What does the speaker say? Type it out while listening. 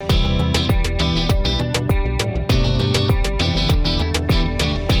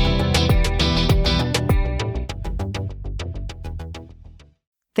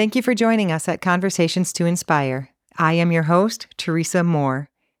Thank you for joining us at Conversations to Inspire. I am your host, Teresa Moore.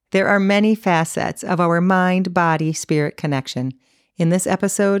 There are many facets of our mind-body-spirit connection. In this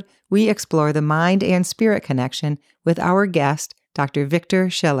episode, we explore the mind and spirit connection with our guest, Dr. Victor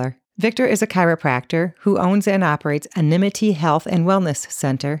Schueller. Victor is a chiropractor who owns and operates Anonymity Health and Wellness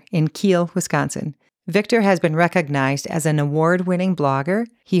Center in Kiel, Wisconsin. Victor has been recognized as an award-winning blogger.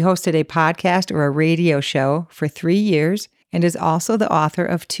 He hosted a podcast or a radio show for 3 years and is also the author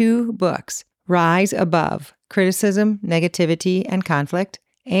of 2 books, Rise Above, Criticism, Negativity, and Conflict,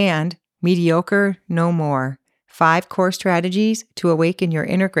 and Mediocre No More, 5 Core Strategies to Awaken Your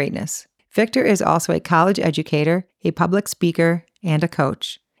Inner Greatness. Victor is also a college educator, a public speaker, and a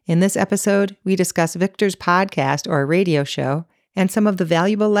coach. In this episode, we discuss Victor's podcast or radio show and some of the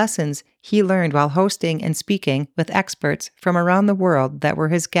valuable lessons he learned while hosting and speaking with experts from around the world that were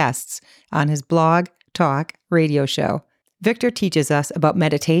his guests on his blog, talk, radio show. Victor teaches us about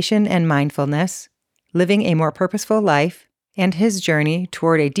meditation and mindfulness, living a more purposeful life, and his journey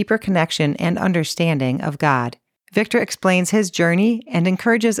toward a deeper connection and understanding of God. Victor explains his journey and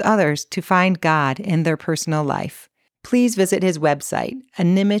encourages others to find God in their personal life. Please visit his website,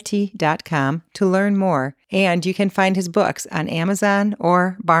 anonymity.com, to learn more, and you can find his books on Amazon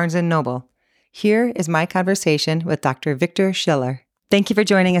or Barnes & Noble. Here is my conversation with Dr. Victor Schueller. Thank you for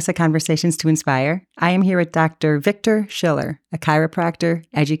joining us at Conversations to Inspire. I am here with Dr. Victor Schueller, a chiropractor,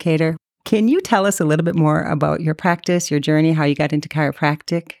 educator. Can you tell us a little bit more about your practice, your journey, how you got into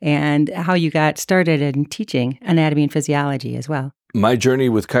chiropractic, and how you got started in teaching anatomy and physiology as well? My journey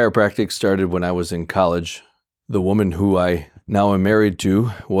with chiropractic started when I was in college. The woman who I now am married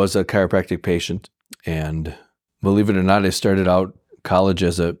to was a chiropractic patient. And believe it or not, I started out college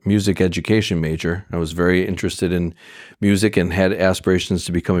as a music education major. I was very interested in music and had aspirations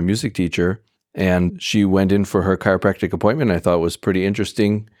to become a music teacher. And she went in for her chiropractic appointment. I thought it was pretty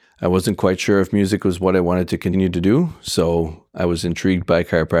interesting. I wasn't quite sure if music was what I wanted to continue to do. So I was intrigued by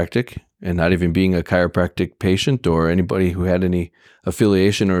chiropractic, and not even being a chiropractic patient or anybody who had any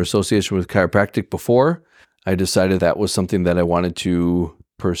affiliation or association with chiropractic before, I decided that was something that I wanted to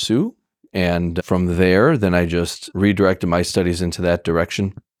pursue. And from there, then I just redirected my studies into that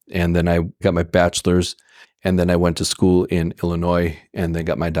direction. And then I got my bachelor's, and then I went to school in Illinois and then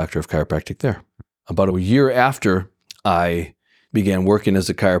got my doctor of chiropractic there. About a year after I began working as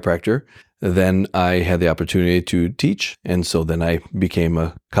a chiropractor, then I had the opportunity to teach. And so then I became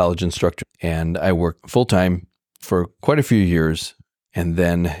a college instructor, and I worked full-time for quite a few years. And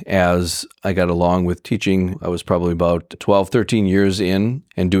then as I got along with teaching, I was probably about 12, 13 years in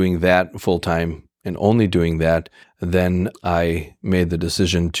and doing that full-time and only doing that. Then I made the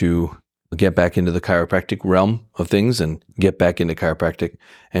decision to get back into the chiropractic realm of things and get back into chiropractic.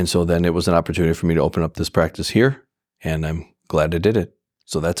 And so then it was an opportunity for me to open up this practice here, and I'm glad I did it.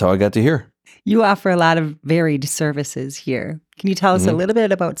 So that's how I got to here. You offer a lot of varied services here. Can you tell us a little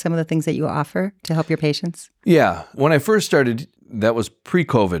bit about some of the things that you offer to help your patients? Yeah. When I first started, that was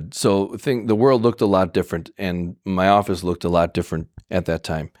pre-COVID. So the world looked a lot different, and my office looked a lot different at that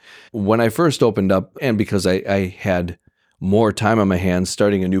time. When I first opened up, and because I had more time on my hands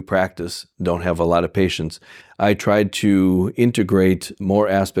starting a new practice, don't have a lot of patients, I tried to integrate more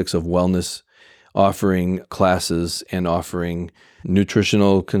aspects of wellness, offering classes and offering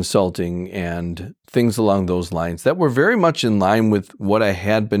nutritional consulting and things along those lines that were very much in line with what I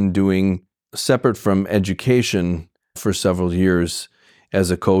had been doing separate from education for several years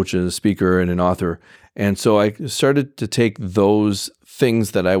as a coach, as a speaker, and an author. And so I started to take those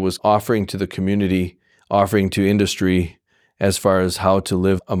things that I was offering to the community, offering to industry as far as how to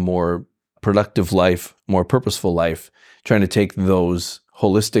live a more productive life, more purposeful life, trying to take those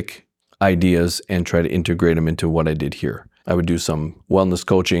holistic ideas and try to integrate them into what I did here. I would do some wellness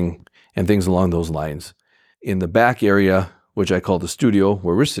coaching and things along those lines. In the back area, which I call the studio,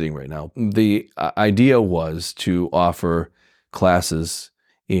 where we're sitting right now, the idea was to offer classes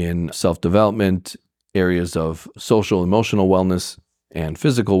in self-development, areas of social, emotional wellness, and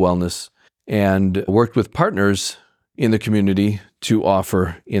physical wellness, and worked with partners in the community to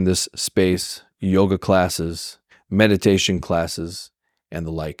offer in this space yoga classes, meditation classes, and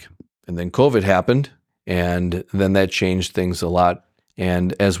the like. And then COVID happened, and then that changed things a lot.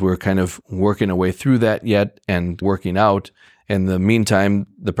 And as we're kind of working our way through that yet and working out, in the meantime,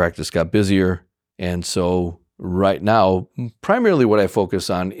 the practice got busier. And so right now, primarily what I focus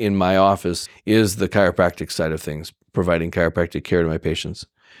on in my office is the chiropractic side of things, providing chiropractic care to my patients.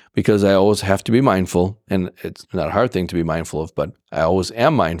 Because I always have to be mindful, and it's not a hard thing to be mindful of, but I always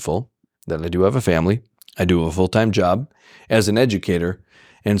am mindful that I do have a family. I do have a full-time job as an educator.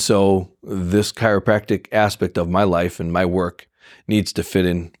 And so this chiropractic aspect of my life and my work needs to fit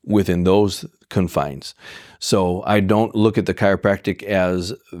in within those confines. So I don't look at the chiropractic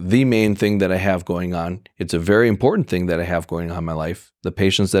as the main thing that I have going on. It's a very important thing that I have going on in my life. The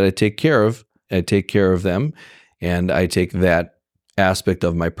patients that I take care of them, and I take that aspect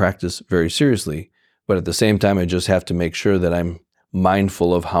of my practice very seriously. But at the same time, I just have to make sure that I'm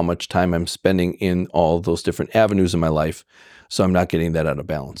mindful of how much time I'm spending in all those different avenues in my life, so I'm not getting that out of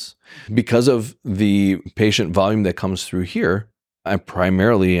balance. Because of the patient volume that comes through here, I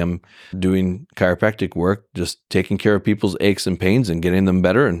primarily am doing chiropractic work, just taking care of people's aches and pains and getting them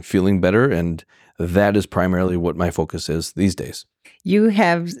better and feeling better, and that is primarily what my focus is these days. You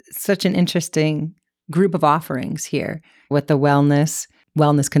have such an interesting group of offerings here with the wellness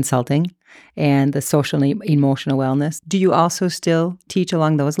consulting, and the social and emotional wellness. Do you also still teach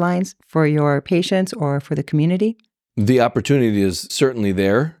along those lines for your patients or for the community? The opportunity is certainly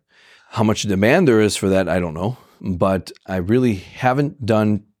there. How much demand there is for that, I don't know. But I really haven't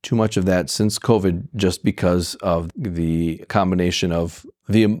done too much of that since COVID, just because of the combination of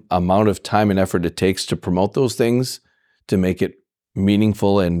the amount of time and effort it takes to promote those things, to make it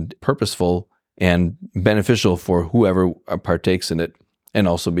meaningful and purposeful and beneficial for whoever partakes in it. And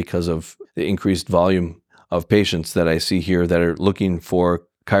also because of the increased volume of patients that I see here that are looking for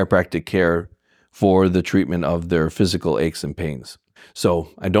chiropractic care for the treatment of their physical aches and pains. So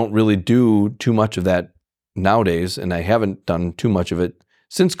I don't really do too much of that nowadays, and I haven't done too much of it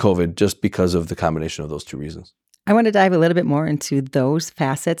since COVID, just because of the combination of those two reasons. I want to dive a little bit more into those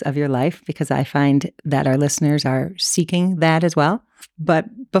facets of your life, because I find that our listeners are seeking that as well.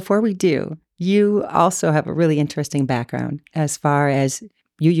 But before we do, you also have a really interesting background as far as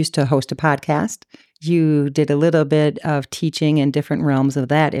you used to host a podcast. You did a little bit of teaching in different realms of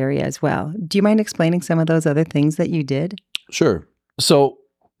that area as well. Do you mind explaining some of those other things that you did? Sure. So,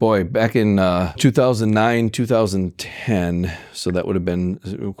 back in 2009, 2010, so that would have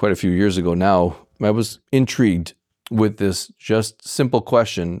been quite a few years ago now, I was intrigued with this just simple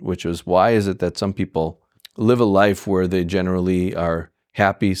question, which was, why is it that some people live a life where they generally are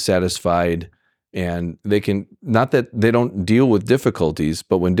happy, satisfied, and they can, not that they don't deal with difficulties,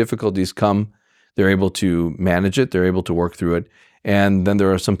 but when difficulties come, they're able to manage it, they're able to work through it. And then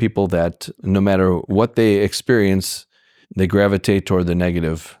there are some people that no matter what they experience, they gravitate toward the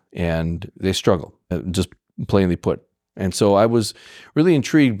negative and they struggle, just plainly put. And so I was really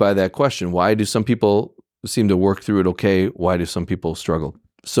intrigued by that question. Why do some people seem to work through it okay? Why do some people struggle?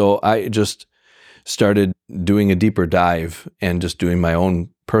 So I just started doing a deeper dive and just doing my own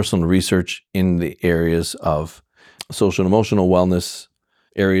personal research in the areas of social and emotional wellness,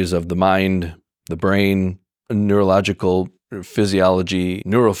 areas of the mind, the brain, neurological physiology,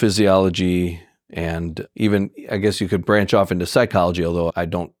 neurophysiology, and even, I guess you could branch off into psychology, although I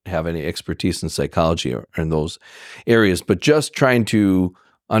don't have any expertise in psychology or in those areas, but just trying to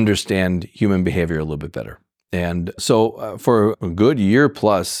understand human behavior a little bit better. And so for a good year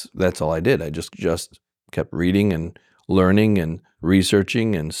plus, that's all I did. I just kept reading and learning and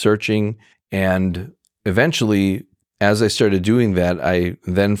researching and searching. And eventually, as I started doing that, I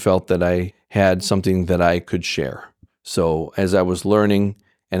then felt that I had something that I could share. So as I was learning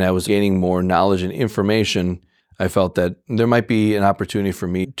and I was gaining more knowledge and information, I felt that there might be an opportunity for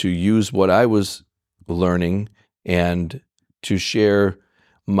me to use what I was learning and to share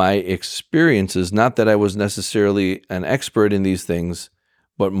my experiences. Not that I was necessarily an expert in these things,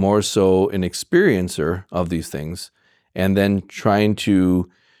 but more so an experiencer of these things, and then trying to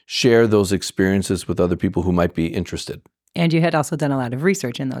share those experiences with other people who might be interested. And you had also done a lot of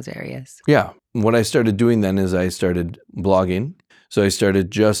research in those areas. Yeah. What I started doing then is I started blogging. So I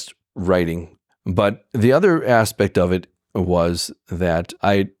started just writing. But the other aspect of it was that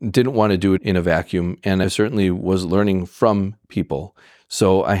I didn't want to do it in a vacuum, and I certainly was learning from people.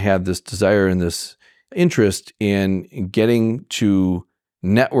 So I had this desire and this interest in getting to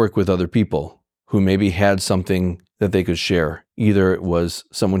network with other people who maybe had something that they could share. Either it was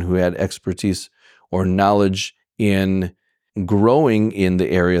someone who had expertise or knowledge in growing in the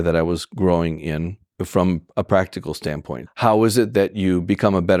area that I was growing in from a practical standpoint. How is it that you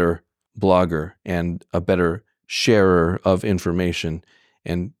become a better blogger and a better sharer of information?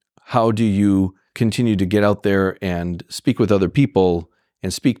 And how do you continue to get out there and speak with other people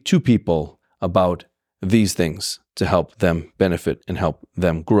and speak to people about these things to help them benefit and help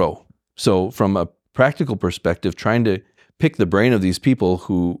them grow? So from a practical perspective, trying to pick the brain of these people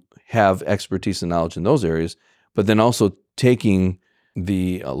who have expertise and knowledge in those areas, but then also taking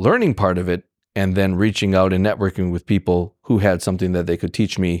the learning part of it and then reaching out and networking with people who had something that they could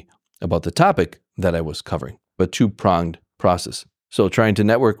teach me about the topic that I was covering, but two-pronged process. So trying to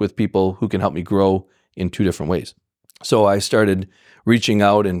network with people who can help me grow in two different ways. So I started reaching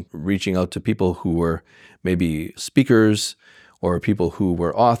out to people who were maybe speakers or people who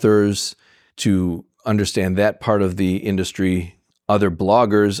were authors to understand that part of the industry, other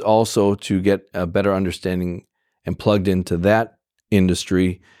bloggers also to get a better understanding and plugged into that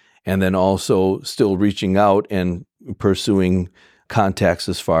industry, and then also still reaching out and pursuing contacts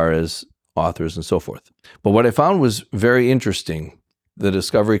as far as authors and so forth. But what I found was very interesting, the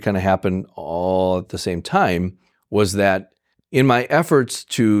discovery kind of happened all at the same time, was that in my efforts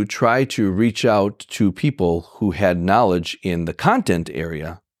to try to reach out to people who had knowledge in the content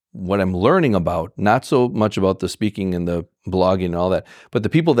area, what I'm learning about, not so much about the speaking and the blogging and all that, but the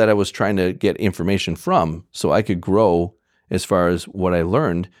people that I was trying to get information from so I could grow as far as what I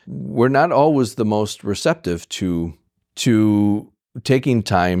learned, were not always the most receptive to taking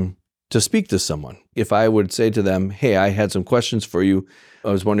time to speak to someone. If I would say to them, hey, I had some questions for you,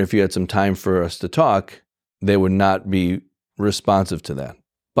 I was wondering if you had some time for us to talk, they would not be responsive to that.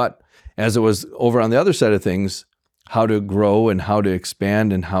 But as it was over on the other side of things, how to grow and how to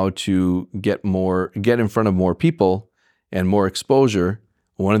expand and how to get in front of more people and more exposure,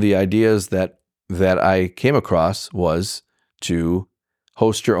 one of the ideas that I came across was to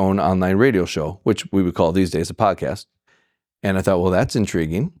host your own online radio show, which we would call these days a podcast. And I thought, well, that's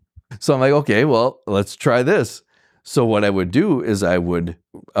intriguing. So I'm like, okay, well, let's try this. So what I would do is I would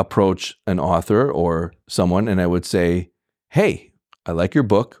approach an author or someone and I would say, hey, I like your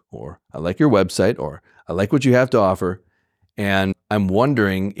book, or I like your website, or I like what you have to offer. And I'm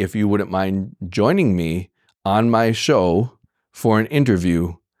wondering if you wouldn't mind joining me on my show for an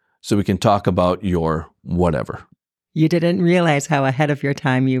interview so we can talk about your whatever. You didn't realize how ahead of your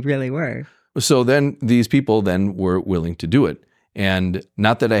time you really were. So then these people then were willing to do it. And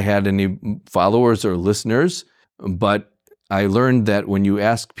not that I had any followers or listeners, but I learned that when you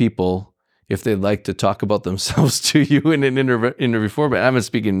ask people if they'd like to talk about themselves to you in an interview format, I'm not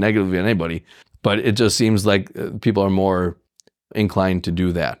speaking negatively on anybody, but it just seems like people are more inclined to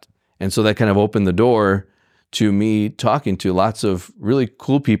do that. And so that kind of opened the door to me talking to lots of really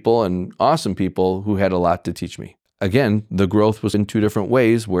cool people and awesome people who had a lot to teach me. Again, the growth was in two different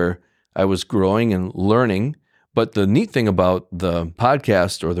ways where I was growing and learning. But the neat thing about the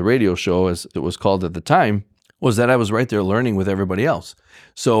podcast or the radio show, as it was called at the time, was that I was right there learning with everybody else.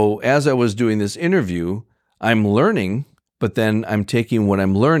 So as I was doing this interview, I'm learning, but then I'm taking what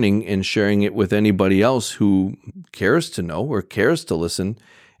I'm learning and sharing it with anybody else who cares to know or cares to listen.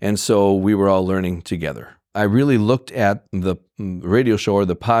 And so we were all learning together. I really looked at the radio show or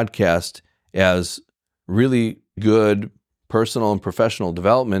the podcast as really good personal and professional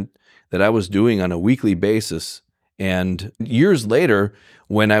development that I was doing on a weekly basis. And years later,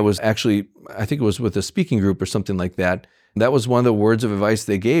 when I was actually, I think it was with a speaking group or something like that, that was one of the words of advice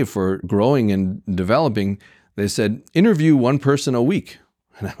they gave for growing and developing. They said, interview one person a week.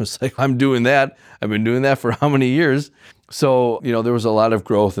 And I was like, I'm doing that. I've been doing that for how many years? So, there was a lot of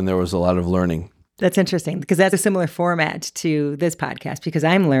growth and there was a lot of learning. That's interesting because that's a similar format to this podcast because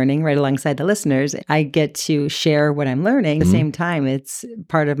I'm learning right alongside the listeners. I get to share what I'm learning. At the same time, it's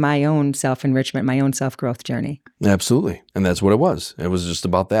part of my own self-enrichment, my own self-growth journey. Absolutely. And that's what it was. It was just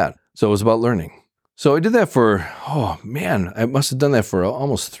about that. So it was about learning. So I did that for, I must have done that for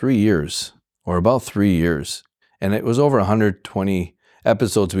almost 3 years or about 3 years. And it was over 120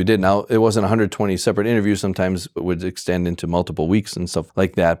 episodes we did. Now, it wasn't 120 separate interviews. Sometimes it would extend into multiple weeks and stuff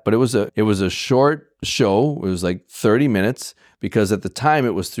like that. But it was a short show. It was like 30 minutes because at the time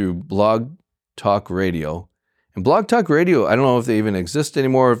it was through Blog Talk Radio. And Blog Talk Radio, I don't know if they even exist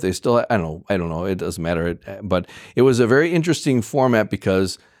anymore, if they still, I don't know. It doesn't matter. But it was a very interesting format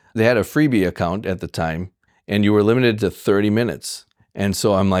because they had a freebie account at the time and you were limited to 30 minutes. And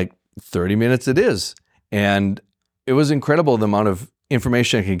so I'm like, 30 minutes it is. And it was incredible the amount of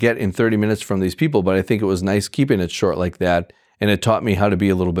information I could get in 30 minutes from these people, but I think it was nice keeping it short like that. And it taught me how to be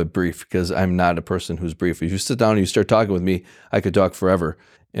a little bit brief because I'm not a person who's brief. If you sit down and you start talking with me, I could talk forever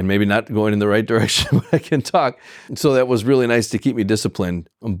and maybe not going in the right direction, but I can talk. So that was really nice to keep me disciplined,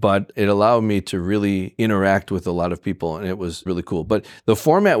 but it allowed me to really interact with a lot of people and it was really cool. But the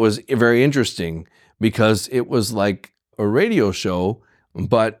format was very interesting because it was like a radio show,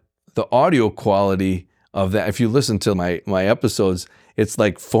 but the audio quality of that, if you listen to my episodes, it's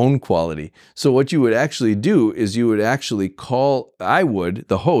like phone quality. So what you would actually do is you would actually call, I would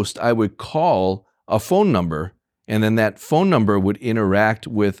call a phone number, and then that phone number would interact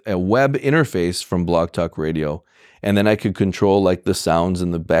with a web interface from Blog Talk Radio. And then I could control like the sounds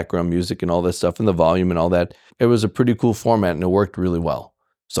and the background music and all that stuff and the volume and all that. It was a pretty cool format and it worked really well.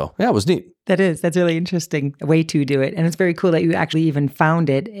 So yeah, it was neat. That's really interesting way to do it. And it's very cool that you actually even found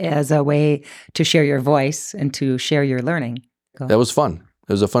it as a way to share your voice and to share your learning. Cool. That was fun.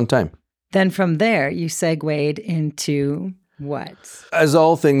 It was a fun time. Then from there, you segued into what? As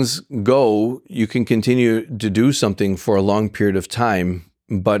all things go, you can continue to do something for a long period of time,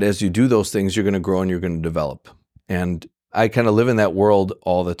 but as you do those things, you're going to grow and you're going to develop. And I kind of live in that world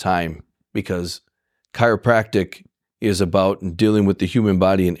all the time because chiropractic is about dealing with the human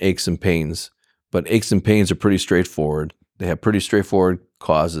body and aches and pains. But aches and pains are pretty straightforward. They have pretty straightforward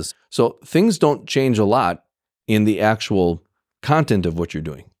causes. So things don't change a lot in the actual content of what you're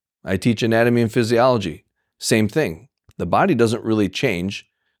doing. I teach anatomy and physiology. Same thing. The body doesn't really change.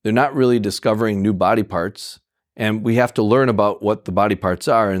 They're not really discovering new body parts. And we have to learn about what the body parts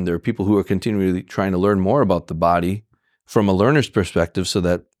are. And there are people who are continually trying to learn more about the body from a learner's perspective so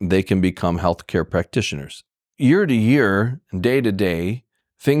that they can become healthcare practitioners. Year to year, day to day,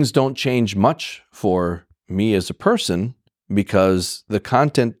 things don't change much for me as a person because the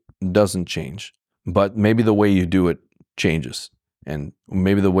content doesn't change, but maybe the way you do it changes, and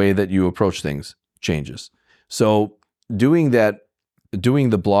maybe the way that you approach things changes. So doing the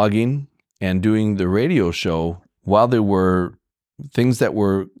blogging and doing the radio show, while there were things that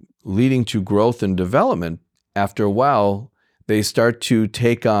were leading to growth and development, after a while, they start to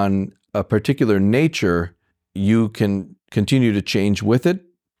take on a particular nature. You can continue to change with it,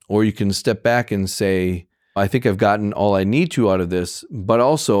 or you can step back and say, I think I've gotten all I need to out of this, but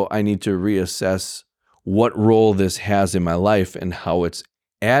also I need to reassess what role this has in my life and how it's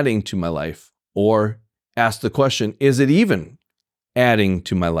adding to my life, or ask the question, is it even adding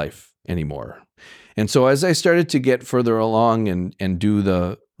to my life anymore? And so as I started to get further along and do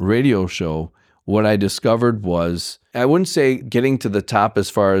the radio show, what I discovered was, I wouldn't say getting to the top as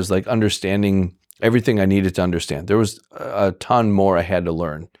far as like understanding everything I needed to understand. There was a ton more I had to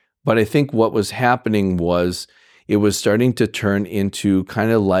learn. But I think what was happening was it was starting to turn into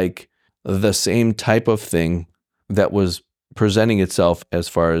kind of like the same type of thing that was presenting itself as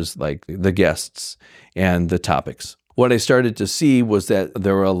far as like the guests and the topics. What I started to see was that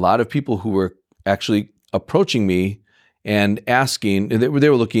there were a lot of people who were actually approaching me and asking, they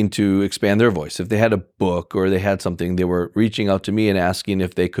were looking to expand their voice. If they had a book or they had something, they were reaching out to me and asking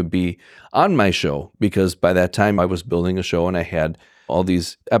if they could be on my show, because by that time I was building a show and I had all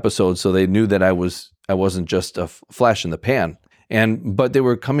these episodes, so they knew that I wasn't just a flash in the pan. But they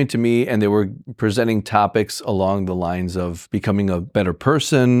were coming to me and they were presenting topics along the lines of becoming a better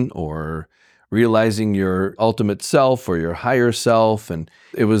person or realizing your ultimate self or your higher self. And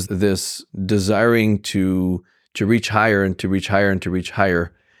it was this desiring to reach higher and to reach higher and to reach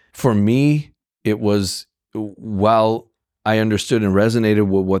higher. For me, it was, while I understood and resonated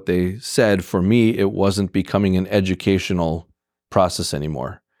with what they said, for me, it wasn't becoming an educational process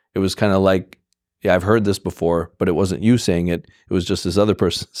anymore. It was kind of like, yeah, I've heard this before, but it wasn't you saying it. It was just this other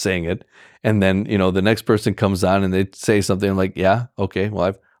person saying it. And then, the next person comes on and they say something like, yeah, okay, well,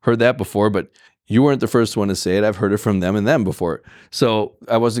 I've heard that before, but you weren't the first one to say it. I've heard it from them and them before. So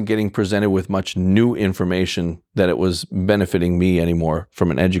I wasn't getting presented with much new information that it was benefiting me anymore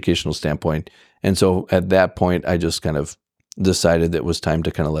from an educational standpoint. And so at that point, I just kind of decided that it was time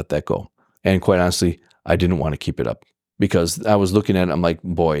to kind of let that go. And quite honestly, I didn't want to keep it up because I was looking at it, I'm like,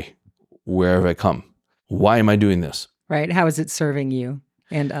 boy, where have I come? Why am I doing this? Right. How is it serving you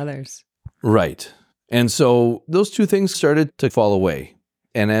and others? Right. And so those two things started to fall away.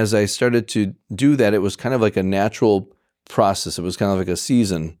 And as I started to do that, it was kind of like a natural process. It was kind of like a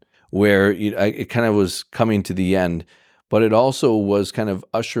season where it kind of was coming to the end, but it also was kind of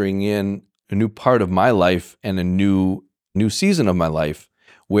ushering in a new part of my life and a new season of my life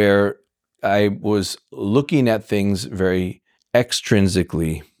where I was looking at things very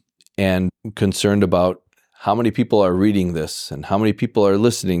extrinsically and concerned about how many people are reading this and how many people are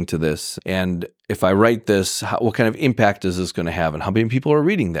listening to this. And if I write this, what kind of impact is this going to have? And how many people are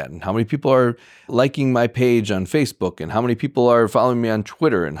reading that? And how many people are liking my page on Facebook? And how many people are following me on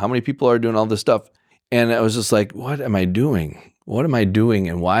Twitter? And how many people are doing all this stuff? And I was just like, what am I doing? What am I doing?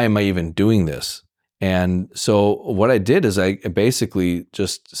 And why am I even doing this? And so what I did is I basically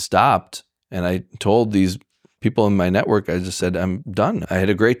just stopped and I told these people in my network, I just said, I'm done. I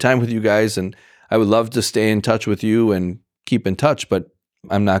had a great time with you guys and I would love to stay in touch with you and keep in touch, but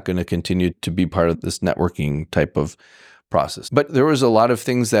I'm not going to continue to be part of this networking type of process. But there was a lot of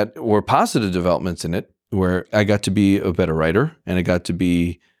things that were positive developments in it where I got to be a better writer and I got to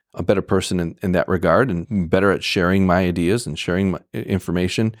be a better person in that regard and better at sharing my ideas and sharing my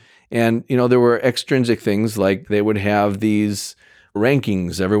information. And, there were extrinsic things like they would have these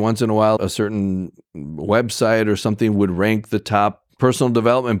rankings. Every once in a while, a certain website or something would rank the top personal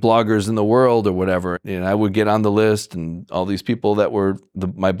development bloggers in the world or whatever. And I would get on the list, and all these people that were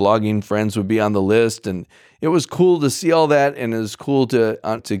my blogging friends would be on the list. And it was cool to see all that. And it was cool to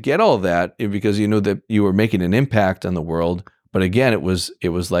get all that because you knew that you were making an impact on the world. But again, it was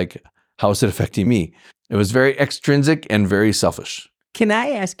like, how is it affecting me? It was very extrinsic and very selfish. Can I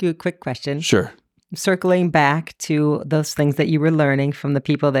ask you a quick question? Sure. Circling back to those things that you were learning from the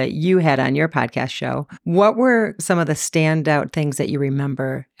people that you had on your podcast show, what were some of the standout things that you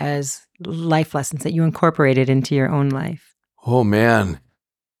remember as life lessons that you incorporated into your own life? Oh, man.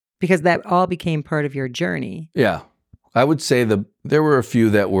 Because that all became part of your journey. Yeah. I would say there were a few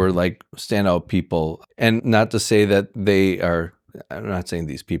that were like standout people, and not to say that they are, I'm not saying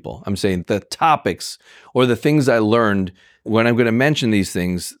these people, I'm saying the topics or the things I learned. When I'm going to mention these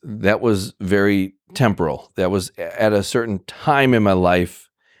things, that was very temporal. That was at a certain time in my life.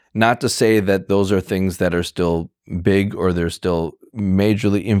 Not to say that those are things that are still big or they're still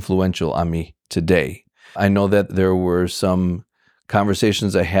majorly influential on me today. I know that there were some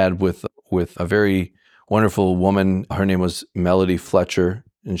conversations I had with a very wonderful woman. Her name was Melody Fletcher,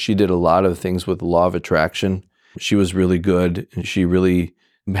 and she did a lot of things with the law of attraction. She was really good, and she really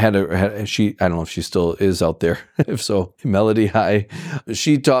I don't know if she still is out there. If so, Melody, hi.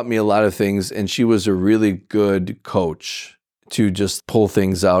 She taught me a lot of things, and she was a really good coach to just pull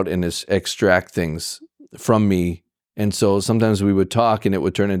things out and just extract things from me. And so sometimes we would talk and it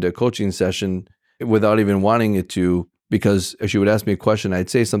would turn into a coaching session without even wanting it to, because she would ask me a question, I'd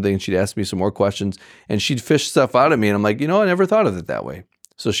say something, and she'd ask me some more questions, and she'd fish stuff out of me. And I'm like, I never thought of it that way.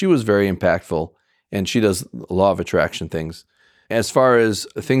 So she was very impactful, and she does law of attraction things. As far as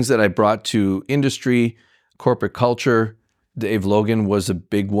things that I brought to industry, corporate culture, Dave Logan was a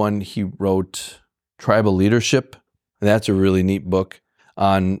big one. He wrote Tribal Leadership. That's a really neat book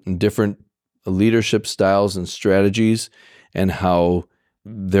on different leadership styles and strategies, and how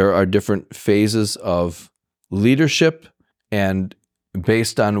there are different phases of leadership, and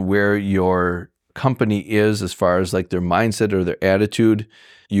based on where your company is as far as like their mindset or their attitude,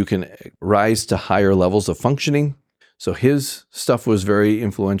 you can rise to higher levels of functioning. So his stuff was very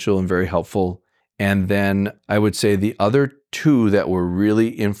influential and very helpful. And then I would say the other two that were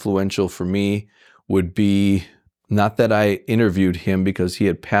really influential for me would be, not that I interviewed him because he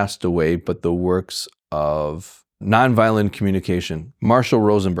had passed away, but the works of nonviolent communication. Marshall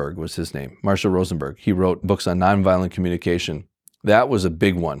Rosenberg was his name. Marshall Rosenberg. He wrote books on nonviolent communication. That was a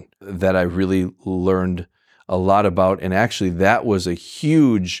big one that I really learned a lot about. And actually, that was a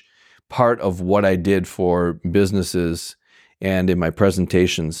huge part of what I did for businesses and in my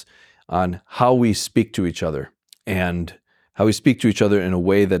presentations on how we speak to each other, and how we speak to each other in a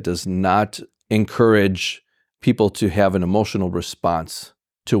way that does not encourage people to have an emotional response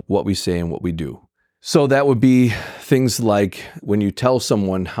to what we say and what we do. So that would be things like when you tell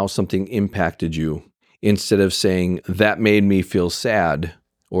someone how something impacted you, instead of saying, that made me feel sad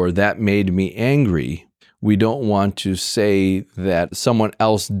or that made me angry, we don't want to say that someone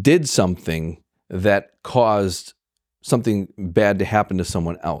else did something that caused something bad to happen to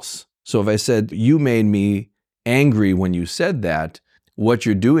someone else. So if I said, you made me angry when you said that, what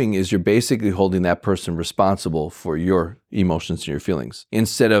you're doing is you're basically holding that person responsible for your emotions and your feelings.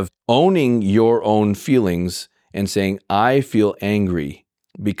 Instead of owning your own feelings and saying, I feel angry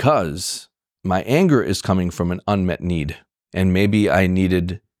because my anger is coming from an unmet need. And maybe I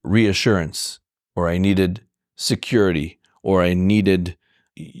needed reassurance, or I needed security, or I needed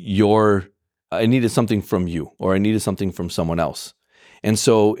something from you, or I needed something from someone else. And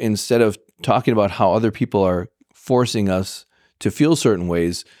so instead of talking about how other people are forcing us to feel certain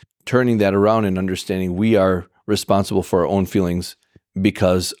ways, turning that around and understanding we are responsible for our own feelings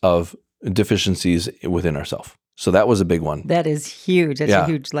because of deficiencies within ourselves. So that was a big one. That is huge. That's a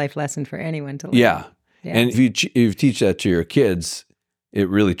huge life lesson for anyone to learn. Yeah. And if you teach that to your kids, it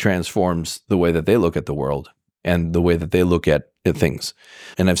really transforms the way that they look at the world and the way that they look at things.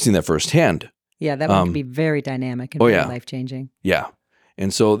 And I've seen that firsthand. Yeah, that one can be very dynamic and very life-changing. Yeah.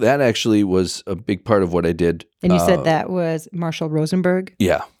 And so that actually was a big part of what I did. And you said that was Marshall Rosenberg?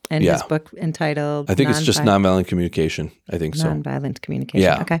 Yeah. And his book entitled? I think it's just Nonviolent Communication. I think so. Nonviolent Communication.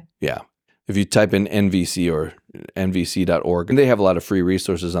 Yeah. Okay. Yeah. If you type in NVC or nvc.org, and they have a lot of free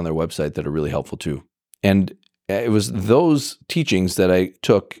resources on their website that are really helpful too. And it was those teachings that I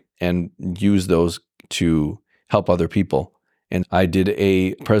took and used those to help other people. And I did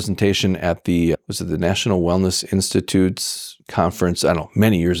a presentation at the National Wellness Institute's conference, I don't know,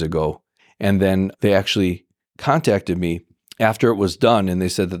 many years ago. And then they actually contacted me after it was done, and they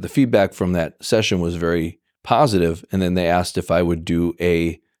said that the feedback from that session was very positive. And then they asked if I would do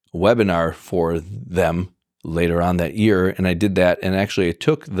a webinar for them later on that year. And I did that. And actually I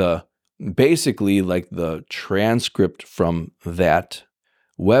took basically like the transcript from that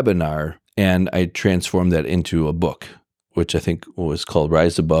webinar, and I transformed that into a book, which I think was called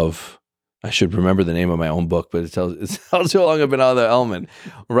Rise Above. I should remember the name of my own book, but it tells how long I've been out of the element.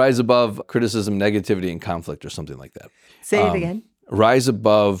 Rise Above Criticism, Negativity, and Conflict, or something like that. Say it again. Rise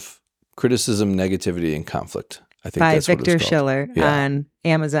Above Criticism, Negativity, and Conflict. I think By that's what Victor it's called. Schueller on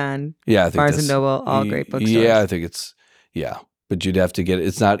Amazon, Yeah, I think Barnes & Noble, all great bookstores. Yeah, I think but you'd have to get it.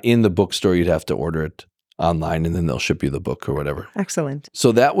 It's not in the bookstore. You'd have to order it online, and then they'll ship you the book or whatever. Excellent.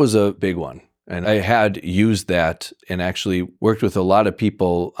 So that was a big one. And I had used that and actually worked with a lot of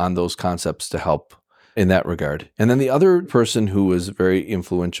people on those concepts to help in that regard. And then the other person who was very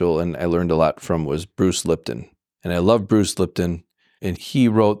influential and I learned a lot from was Bruce Lipton. And I love Bruce Lipton. And he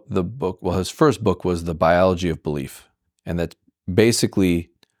wrote the book, well, his first book was The Biology of Belief. And that's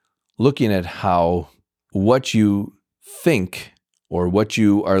basically looking at how what you think or what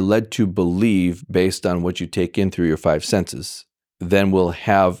you are led to believe based on what you take in through your five senses then will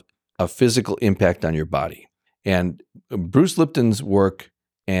have a physical impact on your body. And Bruce Lipton's work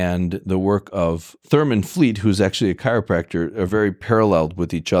and the work of Thurman Fleet, who's actually a chiropractor, are very paralleled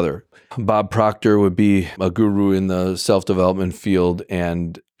with each other. Bob Proctor would be a guru in the self-development field,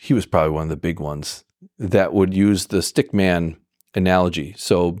 and he was probably one of the big ones that would use the stick man analogy.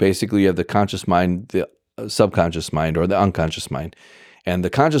 So basically you have the conscious mind, the subconscious mind, or the unconscious mind. And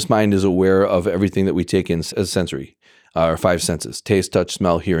the conscious mind is aware of everything that we take in as sensory, our five senses: taste, touch,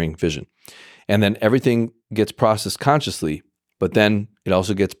 smell, hearing, vision. And then everything gets processed consciously, but then it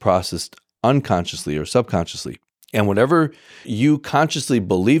also gets processed unconsciously or subconsciously. And whatever you consciously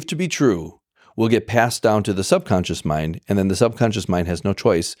believe to be true will get passed down to the subconscious mind, and then the subconscious mind has no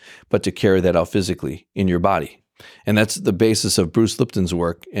choice but to carry that out physically in your body. And that's the basis of Bruce Lipton's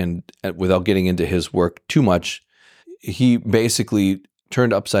work. And without getting into his work too much, he basically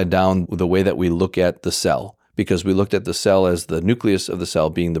turned upside down the way that we look at the cell, because we looked at the cell as the nucleus of the cell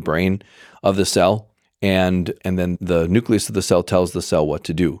being the brain of the cell, and then the nucleus of the cell tells the cell what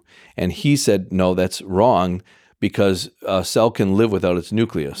to do. And he said, no, that's wrong, because a cell can live without its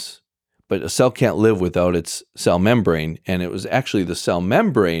nucleus, but a cell can't live without its cell membrane. And it was actually the cell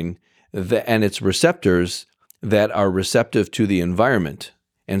membrane and its receptors that are receptive to the environment.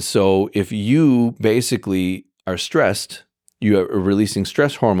 And so if you basically are stressed, you are releasing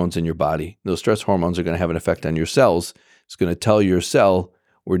stress hormones in your body. Those stress hormones are going to have an effect on your cells. It's going to tell your cell,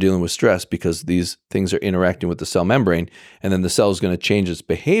 we're dealing with stress because these things are interacting with the cell membrane. And then the cell is going to change its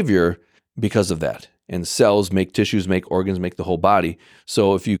behavior because of that. And cells make tissues, make organs, make the whole body.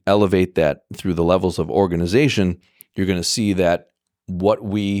 So if you elevate that through the levels of organization, you're going to see that what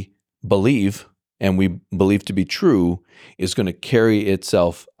we believe and we believe to be true is going to carry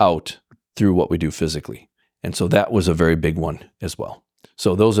itself out through what we do physically. And so that was a very big one as well.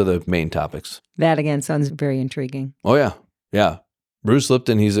 So those are the main topics. That again sounds very intriguing. Oh yeah. Yeah. Bruce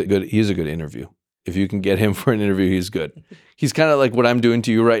Lipton, he's a good interview. If you can get him for an interview, he's good. He's kind of like what I'm doing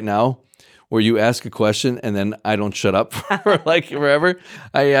to you right now, where you ask a question and then I don't shut up for like forever.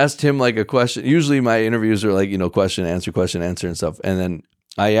 I asked him like a question. Usually my interviews are like, question, answer and stuff. And then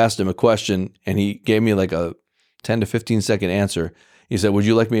I asked him a question and he gave me like a 10 to 15 second answer. He said, "Would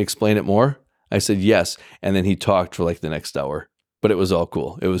you like me to explain it more?" I said, "Yes." And then he talked for like the next hour, but it was all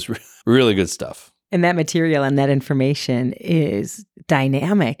cool. It was really good stuff. And that material and that information is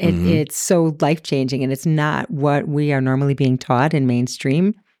dynamic. It's so life-changing, and it's not what we are normally being taught in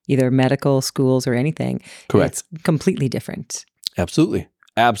mainstream, either medical schools or anything. Correct. It's completely different. Absolutely.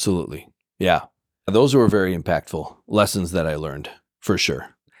 Absolutely. Yeah. Those were very impactful lessons that I learned, for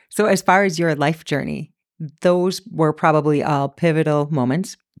sure. So as far as your life journey, those were probably all pivotal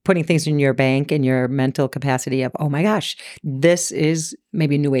moments, putting things in your bank and your mental capacity of, oh my gosh, this is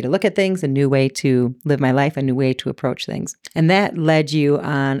maybe a new way to look at things, a new way to live my life, a new way to approach things. And that led you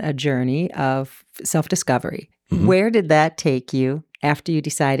on a journey of self-discovery. Mm-hmm. Where did that take you after you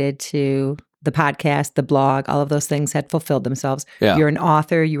decided to, the podcast, the blog, all of those things had fulfilled themselves? Yeah. You're an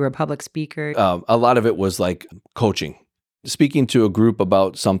author, you were a public speaker. A lot of it was like coaching, speaking to a group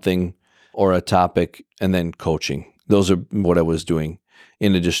about something or a topic, and then coaching. Those are what I was doing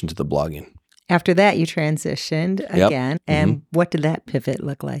in addition to the blogging. After that, you transitioned again. And what did that pivot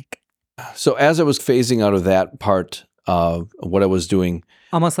look like? So as I was phasing out of that part of what I was doing.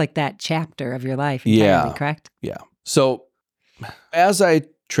 Almost like that chapter of your life entirely, correct? Yeah. So as I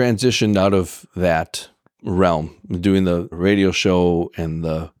transitioned out of that realm, doing the radio show and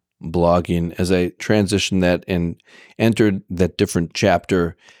the blogging, as I transitioned that and entered that different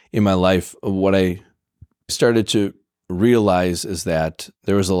chapter in my life, what I started to realize is that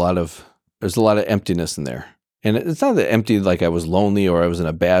there was a lot of there's a lot of emptiness in there. And it's not that empty like I was lonely or I was in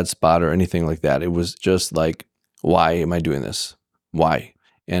a bad spot or anything like that. It was just like, why am I doing this? Why?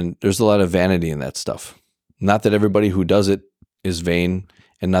 And there's a lot of vanity in that stuff. Not that everybody who does it is vain,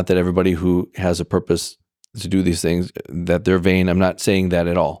 and not that everybody who has a purpose to do these things, that they're vain. I'm not saying that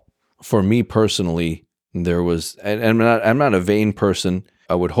at all. For me personally, there was, and I'm not a vain person.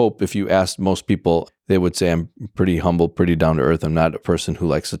 I would hope if you asked most people, they would say I'm pretty humble, pretty down to earth. I'm not a person who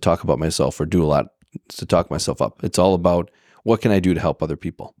likes to talk about myself or do a lot to talk myself up. It's all about what can I do to help other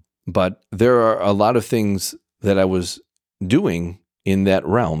people. But there are a lot of things that I was doing in that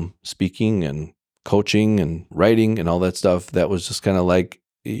realm, speaking and coaching and writing and all that stuff, that was just kind of like,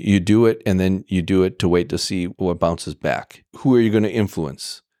 you do it and then you do it to wait to see what bounces back. Who are you going to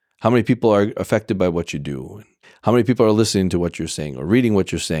influence? How many people are affected by what you do? How many people are listening to what you're saying or reading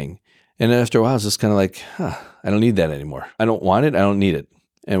what you're saying? And after a while, it's just kind of like, I don't need that anymore. I don't want it. I don't need it.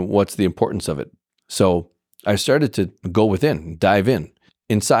 And what's the importance of it? So I started to go within, dive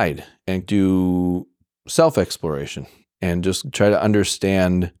inside and do self-exploration and just try to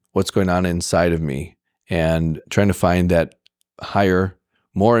understand what's going on inside of me and trying to find that higher,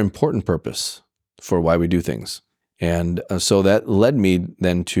 more important purpose for why we do things. And so that led me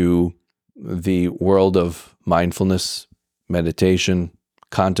then to the world of mindfulness, meditation,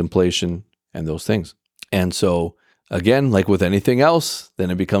 contemplation, and those things. And so again, like with anything else,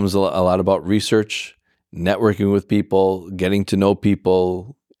 then it becomes a lot about research, networking with people, getting to know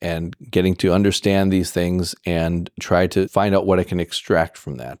people, and getting to understand these things and try to find out what I can extract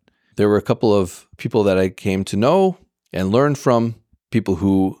from that. There were a couple of people that I came to know and learn from, people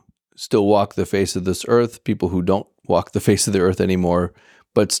who still walk the face of this earth, people who don't walk the face of the earth anymore,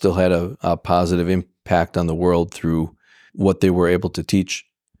 but still had a positive impact on the world through what they were able to teach.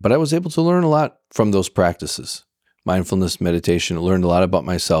 But I was able to learn a lot from those practices. Mindfulness, meditation, learned a lot about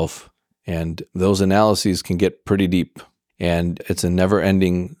myself, and those analyses can get pretty deep. And it's a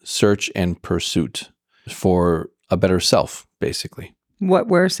never-ending search and pursuit for a better self, basically. What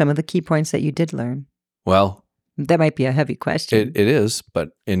were some of the key points that you did learn? Well, that might be a heavy question. It is,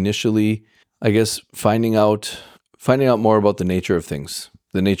 but initially, I guess finding out more about the nature of things,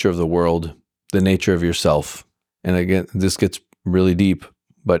 the nature of the world, the nature of yourself. And again, this gets really deep,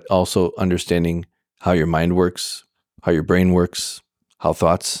 but also understanding how your mind works, how your brain works, how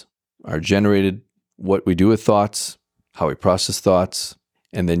thoughts are generated, what we do with thoughts, how we process thoughts.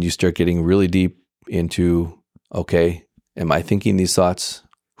 And then you start getting really deep into, okay, am I thinking these thoughts?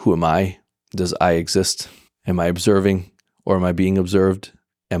 Who am I? Does I exist? Am I observing or am I being observed?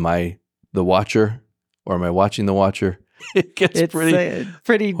 Am I the watcher or am I watching the watcher? It gets pretty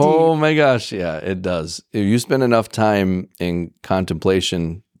deep. Oh my gosh, yeah, it does. If you spend enough time in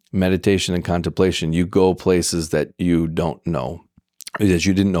contemplation, meditation and contemplation, you go places that you don't know, that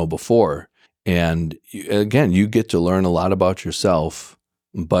you didn't know before. And again, you get to learn a lot about yourself,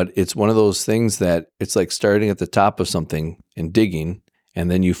 but it's one of those things that it's like starting at the top of something and digging,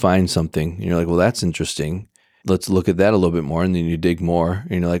 and then you find something and you're like, well, that's interesting. Let's look at that a little bit more. And then you dig more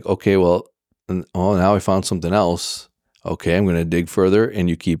and you're like, okay, well, now I found something else. Okay, I'm going to dig further, and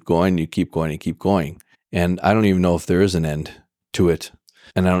you keep going, you keep going, you keep going. And I don't even know if there is an end to it.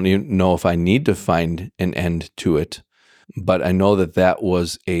 And I don't even know if I need to find an end to it. But I know that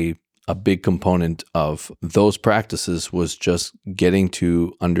was a big component of those practices, was just getting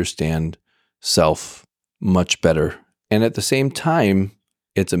to understand self much better. And at the same time,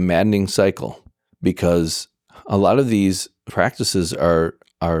 it's a maddening cycle, because a lot of these practices are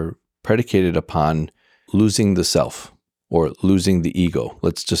predicated upon losing the self or losing the ego.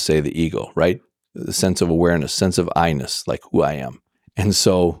 Let's just say the ego, right? The sense of awareness, sense of I-ness, like who I am. And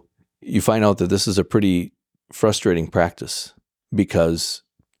so you find out that this is a pretty frustrating practice, because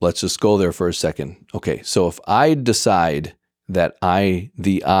let's just go there for a second. Okay, so if I decide that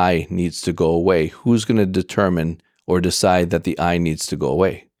the I needs to go away, who's going to determine or decide that the I needs to go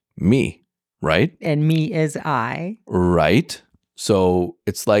away? Me, right? And me is I. Right. So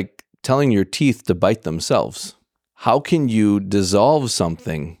it's like telling your teeth to bite themselves. How can you dissolve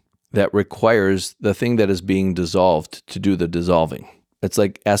something that requires the thing that is being dissolved to do the dissolving? It's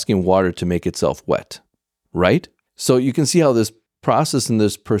like asking water to make itself wet, right? So you can see how this process and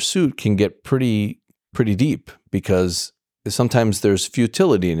this pursuit can get pretty deep, because sometimes there's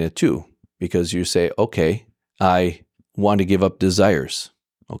futility in it too, because you say, okay, I want to give up desires,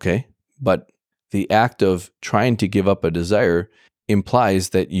 okay? But the act of trying to give up a desire implies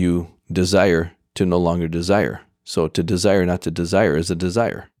that you desire to no longer desire. So to desire not to desire is a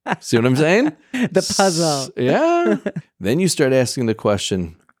desire. See what I'm saying? The puzzle. Yeah. Then you start asking the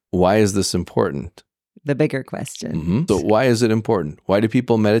question, why is this important? The bigger question. Mm-hmm. So why is it important? Why do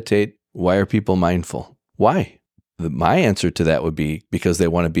people meditate? Why are people mindful? Why? My answer to that would be because they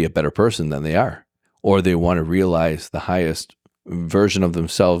want to be a better person than they are, or they want to realize the highest version of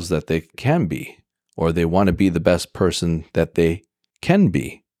themselves that they can be, or they want to be the best person that they can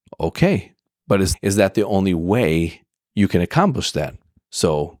be. Okay, but is that the only way you can accomplish that?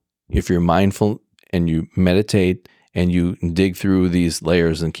 So if you're mindful and you meditate and you dig through these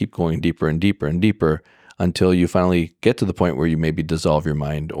layers and keep going deeper and deeper and deeper until you finally get to the point where you maybe dissolve your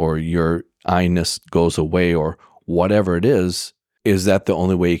mind or your I-ness goes away or whatever it is that the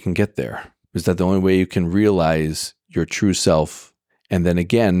only way you can get there? Is that the only way you can realize your true self? And then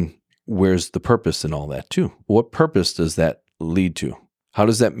again, where's the purpose in all that too? What purpose does that lead to? How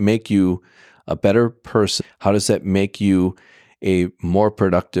does that make you a better person? How does that make you a more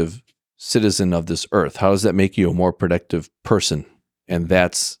productive citizen of this earth? How does that make you a more productive person? And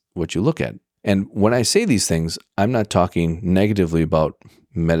that's what you look at. And when I say these things, I'm not talking negatively about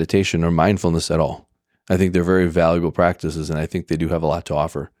meditation or mindfulness at all. I think they're very valuable practices, and I think they do have a lot to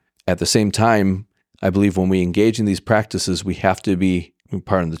offer. At the same time, I believe when we engage in these practices, we have to be,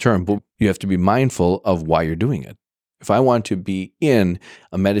 pardon the term, but you have to be mindful of why you're doing it. If I want to be in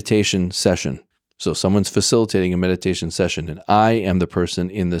a meditation session, so someone's facilitating a meditation session, and I am the person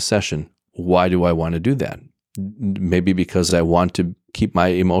in the session, why do I want to do that? Maybe because I want to keep my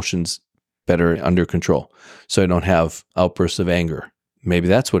emotions better under control, so I don't have outbursts of anger. Maybe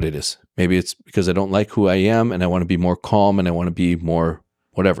that's what it is. Maybe it's because I don't like who I am and I want to be more calm and I want to be more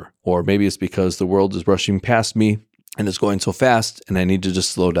whatever. Or maybe it's because the world is rushing past me and it's going so fast and I need to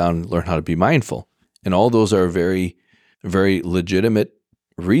just slow down and learn how to be mindful. And all those are very, very legitimate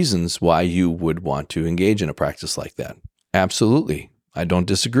reasons why you would want to engage in a practice like that. Absolutely. I don't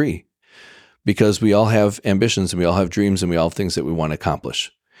disagree. Because we all have ambitions and we all have dreams and we all have things that we want to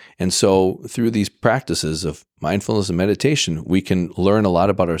accomplish. And so through these practices of mindfulness and meditation, we can learn a lot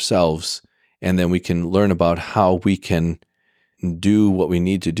about ourselves, and then we can learn about how we can do what we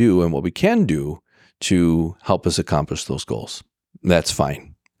need to do and what we can do to help us accomplish those goals. That's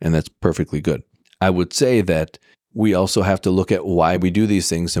fine, and that's perfectly good. I would say that we also have to look at why we do these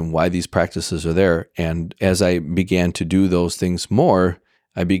things and why these practices are there. And as I began to do those things more,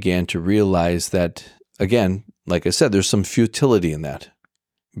 I began to realize that, again, like I said, there's some futility in that.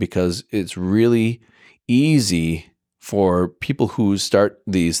 Because it's really easy for people who start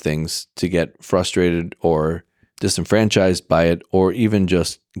these things to get frustrated or disenfranchised by it, or even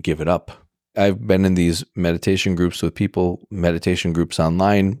just give it up. I've been in these meditation groups with people, meditation groups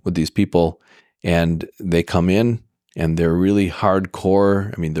online with these people, and they come in and they're really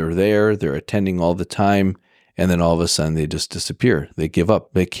hardcore. I mean, they're attending all the time, and then all of a sudden they just disappear. They give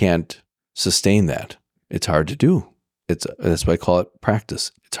up. They can't sustain that. It's hard to do. That's why I call it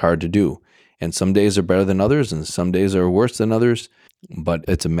practice. It's hard to do. And some days are better than others, and some days are worse than others, but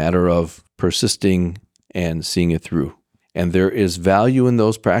it's a matter of persisting and seeing it through. And there is value in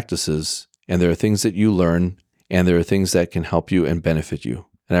those practices, and there are things that you learn, and there are things that can help you and benefit you.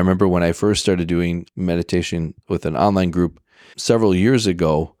 And I remember when I first started doing meditation with an online group several years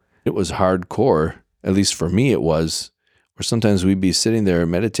ago, it was hardcore, at least for me it was, where sometimes we'd be sitting there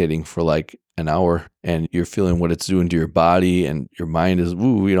meditating for like an hour and you're feeling what it's doing to your body and your mind is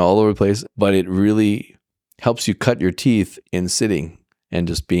all over the place. But it really helps you cut your teeth in sitting and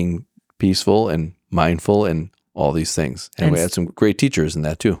just being peaceful and mindful and all these things. And we had some great teachers in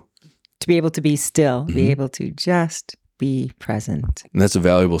that too. To be able to be still, be able to just be present. And that's a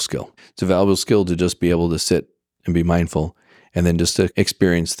valuable skill. It's a valuable skill to just be able to sit and be mindful and then just to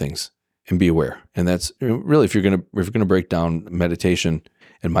experience things and be aware. And that's really, if you're going to break down meditation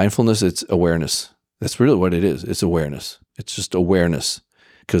and mindfulness, it's awareness. That's really what it is. It's awareness. It's just awareness,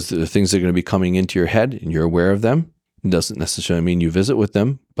 because the things that are going to be coming into your head and you're aware of them. It doesn't necessarily mean you visit with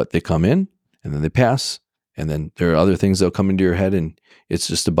them, but they come in and then they pass. And then there are other things that'll come into your head, and it's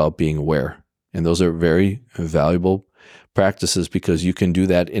just about being aware. And those are very valuable practices because you can do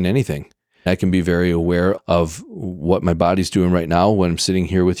that in anything. I can be very aware of what my body's doing right now when I'm sitting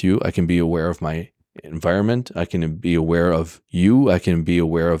here with you. I can be aware of my environment. I can be aware of you. I can be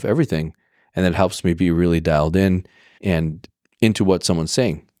aware of everything. And that helps me be really dialed in and into what someone's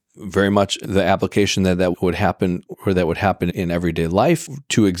saying. Very much the application that would happen in everyday life.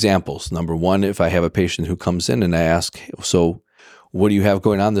 2 examples. Number 1, if I have a patient who comes in and I ask, so what do you have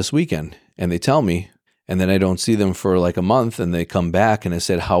going on this weekend? And they tell me, and then I don't see them for like a month, and they come back and I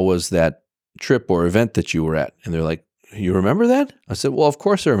said, how was that trip or event that you were at? And they're like, you remember that? I said, well, of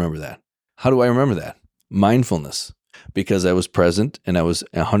course I remember that. How do I remember that? Mindfulness, because I was present and I was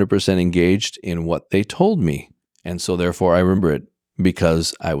 100% engaged in what they told me. And so therefore I remember it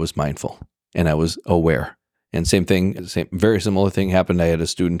because I was mindful and I was aware And same thing, very similar thing happened. I had a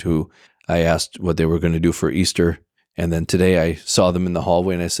student who I asked what they were going to do for Easter. And then today I saw them in the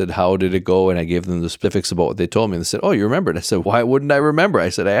hallway and I said, how did it go? And I gave them the specifics about what they told me. And they said, oh, you remembered. I said, why wouldn't I remember? I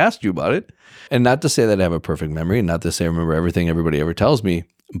said, I asked you about it. And not to say that I have a perfect memory, and not to say I remember everything everybody ever tells me,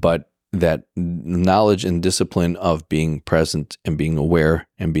 but that knowledge and discipline of being present and being aware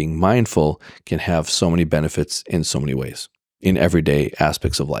and being mindful can have so many benefits in so many ways in everyday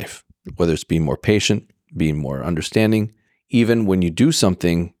aspects of life, whether it's being more patient, being more understanding, even when you do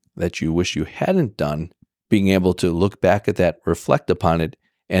something that you wish you hadn't done, being able to look back at that, reflect upon it,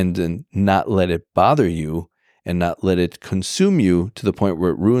 and then not let it bother you and not let it consume you to the point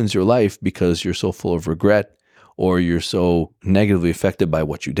where it ruins your life because you're so full of regret or you're so negatively affected by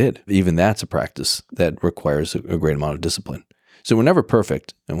what you did. Even that's a practice that requires a great amount of discipline. So we're never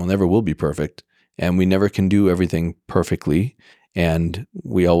perfect, and we never will be perfect, and we never can do everything perfectly, and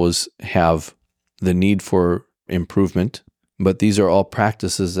we always have the need for improvement. But these are all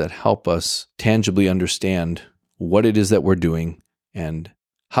practices that help us tangibly understand what it is that we're doing and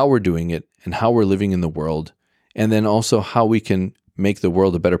how we're doing it and how we're living in the world, and then also how we can make the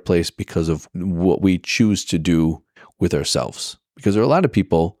world a better place because of what we choose to do with ourselves. Because there are a lot of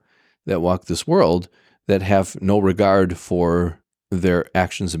people that walk this world that have no regard for their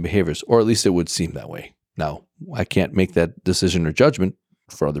actions and behaviors, or at least it would seem that way. Now, I can't make that decision or judgment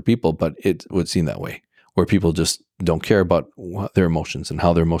for other people, but it would seem that way, where people just don't care about their emotions and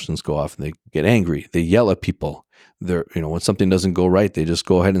how their emotions go off, and they get angry. They yell at people. When something doesn't go right, they just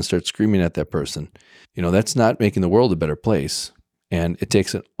go ahead and start screaming at that person. That's not making the world a better place. And it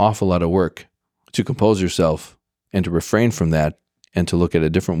takes an awful lot of work to compose yourself and to refrain from that and to look at a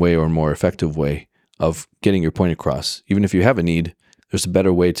different way or a more effective way of getting your point across. Even if you have a need, there's a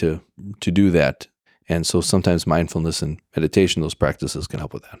better way to do that. And so sometimes mindfulness and meditation, those practices can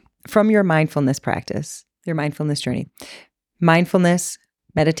help with that. From your mindfulness practice, your mindfulness journey, mindfulness,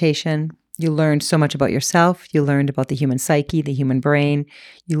 meditation, you learned so much about yourself. You learned about the human psyche, the human brain.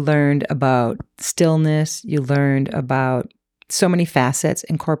 You learned about stillness. You learned about so many facets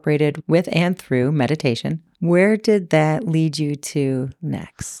incorporated with and through meditation. Where did that lead you to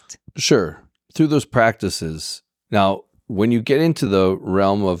next? Sure. Through those practices. Now, when you get into the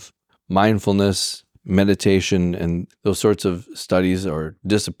realm of mindfulness, meditation, and those sorts of studies or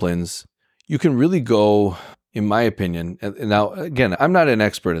disciplines, you can really go, in my opinion, and now, again, I'm not an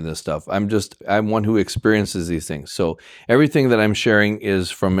expert in this stuff. I'm one who experiences these things. So everything that I'm sharing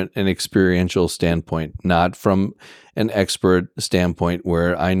is from an experiential standpoint, not from an expert standpoint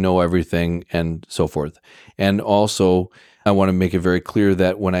where I know everything and so forth. And also, I want to make it very clear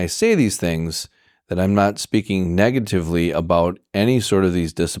that when I say these things, that I'm not speaking negatively about any sort of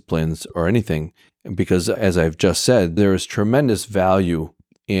these disciplines or anything, because as I've just said, there is tremendous value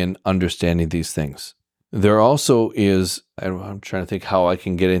in understanding these things. There also is, I'm trying to think how I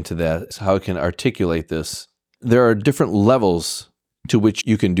can get into that, how I can articulate this. There are different levels to which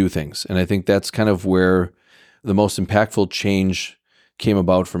you can do things. And I think that's kind of where the most impactful change came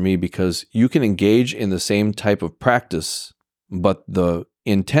about for me, because you can engage in the same type of practice, but the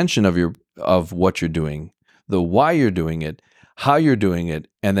intention of what you're doing, the why you're doing it, how you're doing it,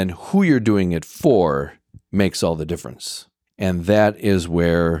 and then who you're doing it for makes all the difference. And that is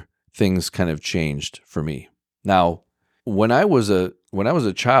where things kind of changed for me. Now, when I was a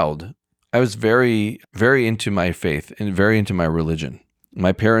child, I was very, very into my faith and very into my religion.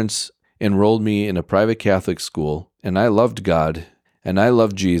 My parents enrolled me in a private Catholic school, and I loved God and I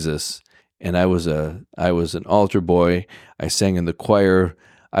loved Jesus. And I was an altar boy. I sang in the choir.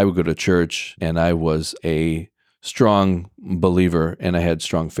 I would go to church, and I was a strong believer, and I had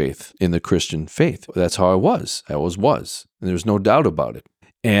strong faith in the Christian faith. That's how I was. I always was. And there's no doubt about it.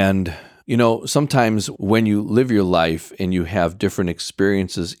 And, sometimes when you live your life and you have different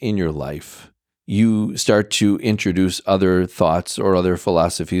experiences in your life, you start to introduce other thoughts or other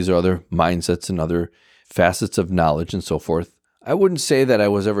philosophies or other mindsets and other facets of knowledge and so forth. I wouldn't say that I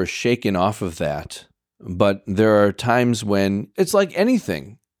was ever shaken off of that, but there are times when it's like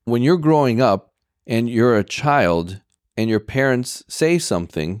anything. When you're growing up and you're a child and your parents say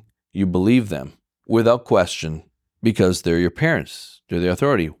something, you believe them without question because they're your parents. They're the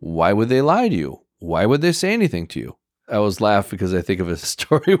authority. Why would they lie to you? Why would they say anything to you? I always laugh because I think of a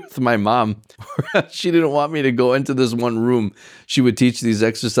story with my mom where she didn't want me to go into this one room. She would teach these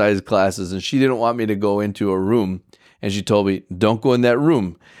exercise classes, and she didn't want me to go into a room. And she told me, don't go in that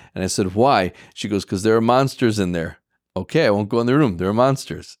room. And I said, why? She goes, because there are monsters in there. Okay, I won't go in the room. There are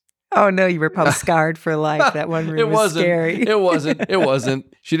monsters. Oh, no, you were probably scarred for life. That one room was scary. It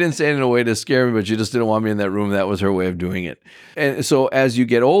wasn't. She didn't say it in a way to scare me, but she just didn't want me in that room. That was her way of doing it. And so as you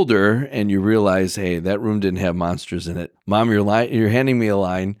get older and you realize, hey, that room didn't have monsters in it. Mom, you're handing me a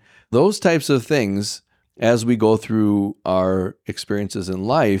line. Those types of things, as we go through our experiences in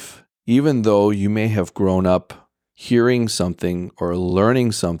life, even though you may have grown up hearing something or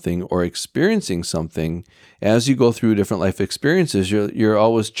learning something or experiencing something, as you go through different life experiences, you're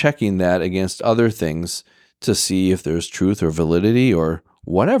always checking that against other things to see if there's truth or validity or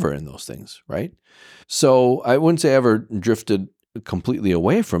whatever in those things, right? So I wouldn't say I ever drifted completely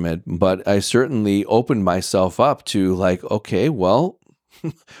away from it, but I certainly opened myself up to like, okay, well,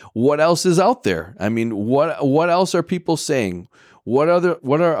 what else is out there? I mean, what else are people saying? What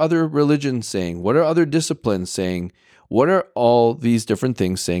are other religions saying? What are other disciplines saying? What are all these different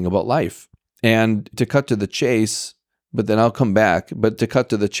things saying about life? And to cut to the chase, but then I'll come back, but to cut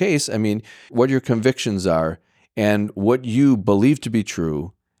to the chase, I mean, what your convictions are and what you believe to be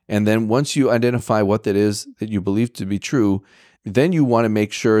true. And then once you identify what that is that you believe to be true, then you want to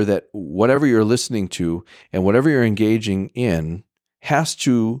make sure that whatever you're listening to and whatever you're engaging in has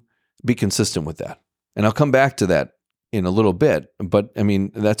to be consistent with that. And I'll come back to that in a little bit, but I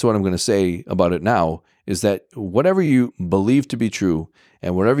mean, that's what I'm going to say about it now, is that whatever you believe to be true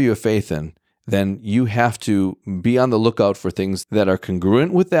and whatever you have faith in, then you have to be on the lookout for things that are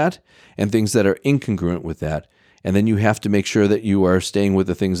congruent with that and things that are incongruent with that. And then you have to make sure that you are staying with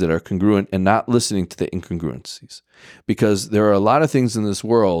the things that are congruent and not listening to the incongruencies. Because there are a lot of things in this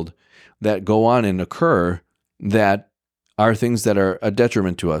world that go on and occur that are things that are a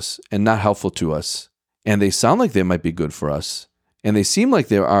detriment to us and not helpful to us. And they sound like they might be good for us, and they seem like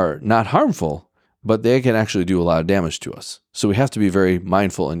they are not harmful, but they can actually do a lot of damage to us. So we have to be very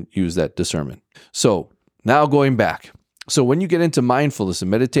mindful and use that discernment. So now going back. So when you get into mindfulness and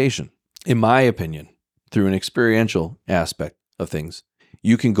meditation, in my opinion, through an experiential aspect of things,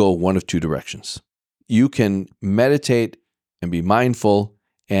 you can go one of two directions. You can meditate and be mindful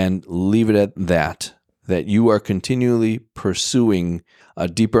and leave it at that you are continually pursuing a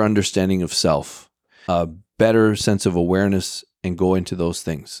deeper understanding of self, a better sense of awareness, and go into those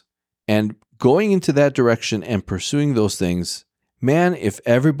things. And going into that direction and pursuing those things, man, if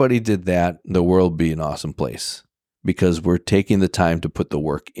everybody did that, the world would be an awesome place because we're taking the time to put the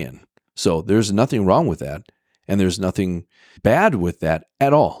work in. So there's nothing wrong with that. And there's nothing bad with that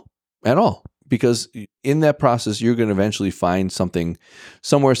at all, because in that process, you're going to eventually find something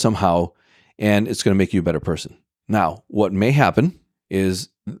somewhere, somehow, and it's going to make you a better person. Now, what may happen is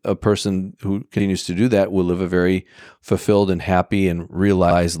a person who continues to do that will live a very fulfilled and happy and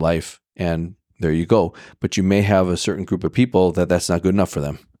realized life, and there you go. But you may have a certain group of people that's not good enough for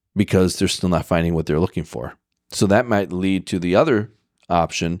them because they're still not finding what they're looking for. So that might lead to the other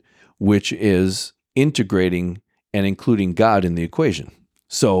option, which is integrating and including God in the equation.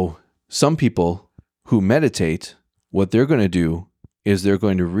 So some people who meditate, what they're going to do is they're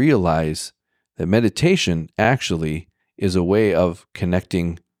going to realize that meditation actually is a way of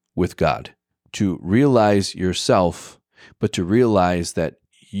connecting with God, to realize yourself, but to realize that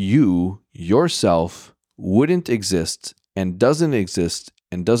you, yourself, wouldn't exist and doesn't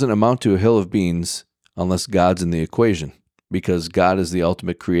amount to a hill of beans unless God's in the equation, because God is the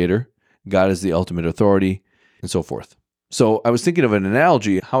ultimate creator, God is the ultimate authority, and so forth. So I was thinking of an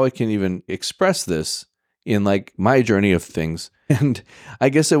analogy, how I can even express this in like my journey of things. And I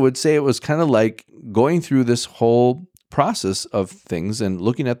guess I would say it was kind of like going through this whole process of things and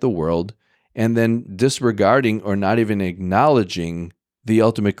looking at the world and then disregarding or not even acknowledging the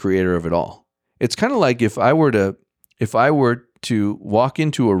ultimate creator of it all. It's kind of like if I were to walk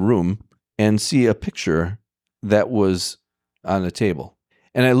into a room and see a picture that was on a table.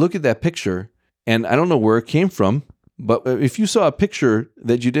 And I look at that picture and I don't know where it came from, but if you saw a picture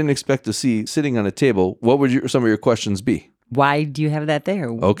that you didn't expect to see sitting on a table, what would some of your questions be? Why do you have that there?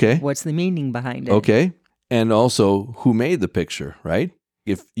 Okay. What's the meaning behind it? Okay. And also, who made the picture, right?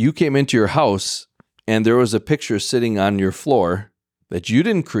 If you came into your house and there was a picture sitting on your floor that you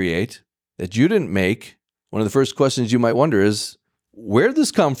didn't create, that you didn't make, one of the first questions you might wonder is, where did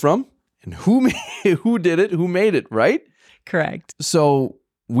this come from? And who did it? Who made it, right? Correct. So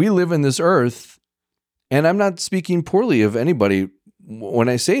we live in this earth, and I'm not speaking poorly of anybody when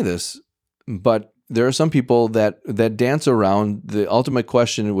I say this, but there are some people that dance around the ultimate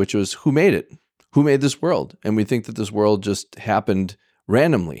question, which was, who made it? Who made this world? And we think that this world just happened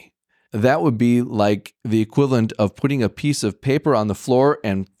randomly. That would be like the equivalent of putting a piece of paper on the floor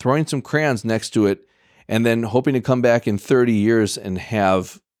and throwing some crayons next to it and then hoping to come back in 30 years and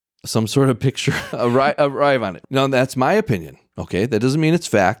have some sort of picture arrive on it. Now, that's my opinion, Okay, that doesn't mean it's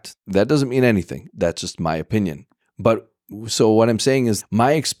fact. That doesn't mean anything. That's just my opinion. But so what I'm saying is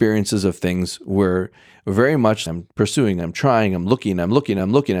my experiences of things were very much I'm pursuing, I'm trying, I'm looking, I'm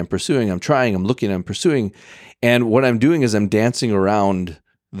pursuing, I'm trying, I'm looking, I'm pursuing. And what I'm doing is I'm dancing around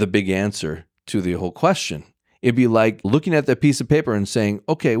the big answer to the whole question. It'd be like looking at that piece of paper and saying,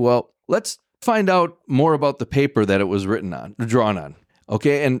 okay, well, let's find out more about the paper that it was drawn on.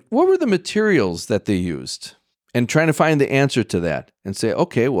 Okay, and what were the materials that they used? And trying to find the answer to that and say,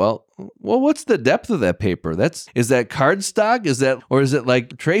 okay, well, what's the depth of that paper? Is that cardstock? Or is it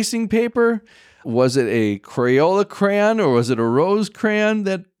like tracing paper? Was it a Crayola crayon or was it a rose crayon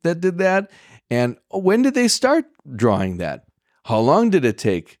that did that? And when did they start drawing that? How long did it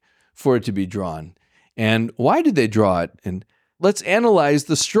take for it to be drawn? And why did they draw it? And let's analyze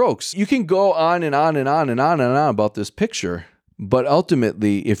the strokes. You can go on and on and on and on and on about this picture. But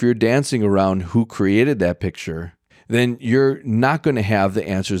ultimately, if you're dancing around who created that picture, then you're not going to have the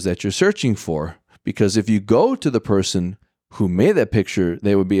answers that you're searching for. Because if you go to the person who made that picture,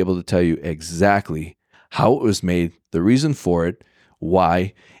 they would be able to tell you exactly how it was made, the reason for it,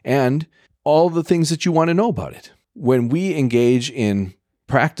 why, and all the things that you want to know about it. When we engage in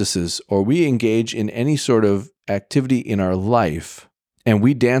practices or we engage in any sort of activity in our life, and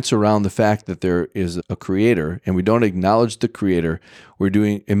we dance around the fact that there is a creator and we don't acknowledge the creator, we're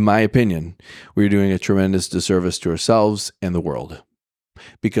doing, in my opinion, we're doing a tremendous disservice to ourselves and the world.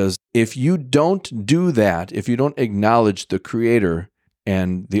 Because if you don't do that, if you don't acknowledge the creator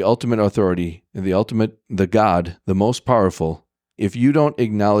and the ultimate authority, the God, the most powerful, if you don't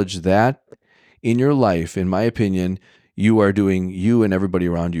acknowledge that in your life, in my opinion, you are doing you and everybody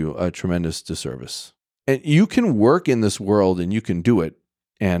around you a tremendous disservice. And you can work in this world and you can do it.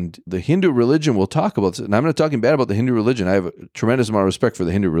 And the Hindu religion will talk about this. And I'm not talking bad about the Hindu religion. I have a tremendous amount of respect for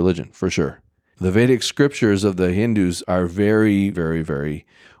the Hindu religion, for sure. The Vedic scriptures of the Hindus are very, very, very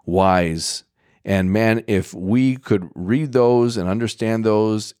wise. And man, if we could read those and understand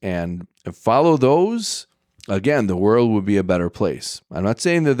those and follow those, again, the world would be a better place. I'm not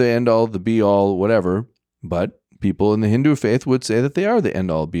saying they're the end all, the be all, whatever, but people in the Hindu faith would say that they are the end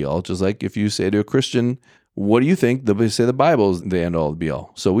all be all, just like if you say to a Christian, what do you think? They'll say the Bible is the end all be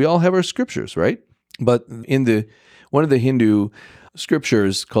all. So we all have our scriptures, right? But in one of the Hindu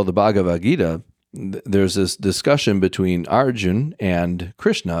scriptures called the Bhagavad Gita, there's this discussion between Arjun and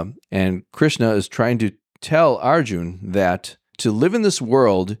Krishna is trying to tell Arjun that to live in this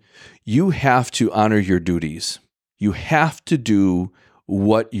world, you have to honor your duties. You have to do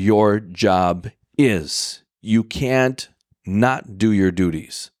what your job is. You can't not do your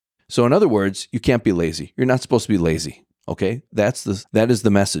duties. So in other words, you can't be lazy. You're not supposed to be lazy, okay? That is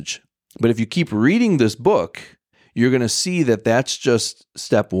the message. But if you keep reading this book, you're going to see that that's just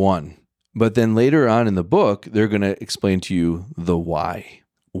step one. But then later on in the book, they're going to explain to you the why.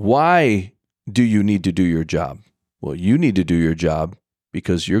 Why do you need to do your job? Well, you need to do your job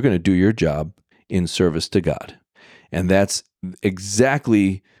because you're going to do your job in service to God. And that's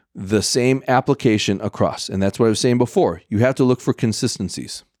exactly the same application across. And that's what I was saying before. You have to look for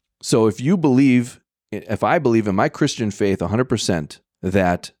consistencies. So if I believe in my Christian faith 100%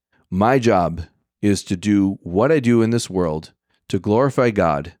 that my job is to do what I do in this world, to glorify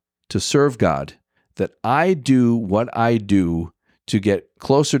God, to serve God, that I do what I do to get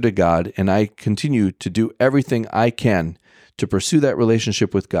closer to God, and I continue to do everything I can to pursue that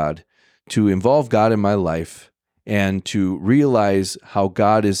relationship with God, to involve God in my life, and to realize how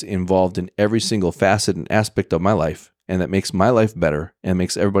God is involved in every single facet and aspect of my life, and that makes my life better and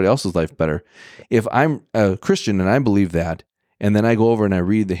makes everybody else's life better. If I'm a Christian and I believe that, and then I go over and I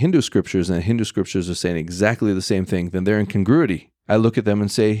read the Hindu scriptures, and the Hindu scriptures are saying exactly the same thing, then they're in congruity. I look at them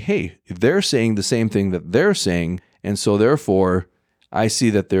and say, hey, they're saying the same thing that they're saying, and so therefore I see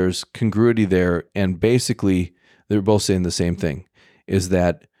that there's congruity there, and basically they're both saying the same thing, is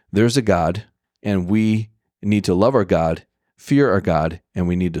that there's a God, and we need to love our God, fear our God, and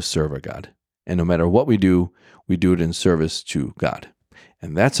we need to serve our God. And no matter what we do it in service to God.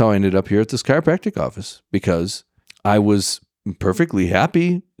 And that's how I ended up here at this chiropractic office, because I was perfectly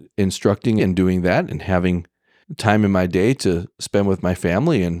happy instructing and doing that and having time in my day to spend with my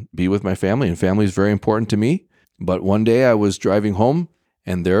family and be with my family. And family is very important to me. But one day I was driving home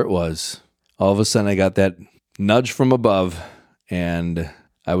and there it was. All of a sudden I got that nudge from above and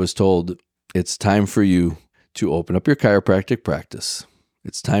I was told, it's time for you to open up your chiropractic practice.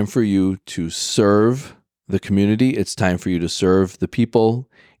 It's time for you to serve the community. It's time for you to serve the people.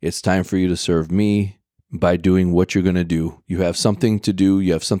 It's time for you to serve me by doing what you're going to do. You have something to do.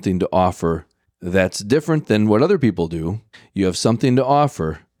 You have something to offer that's different than what other people do. You have something to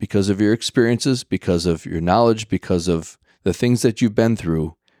offer because of your experiences, because of your knowledge, because of the things that you've been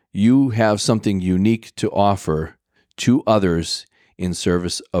through, you have something unique to offer to others in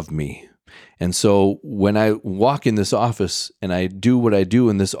service of me. And so when I walk in this office and I do what I do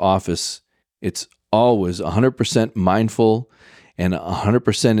in this office, it's always 100% mindful and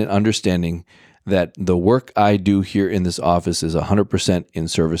 100% in understanding that the work I do here in this office is 100% in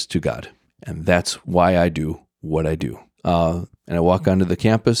service to God. And that's why I do what I do. And I walk onto the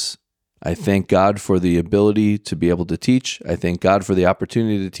campus. I thank God for the ability to be able to teach. I thank God for the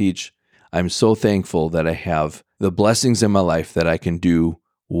opportunity to teach. I'm so thankful that I have the blessings in my life that I can do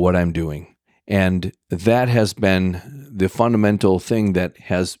what I'm doing. And that has been the fundamental thing that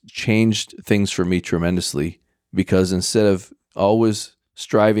has changed things for me tremendously, because instead of always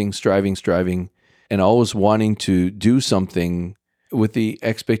striving, and always wanting to do something with the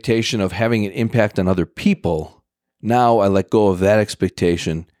expectation of having an impact on other people, now I let go of that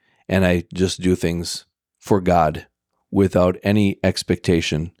expectation and I just do things for God without any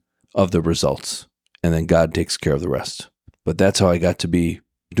expectation of the results. And then God takes care of the rest. But that's how I got to be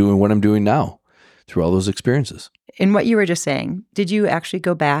doing what I'm doing now through all those experiences. In what you were just saying, did you actually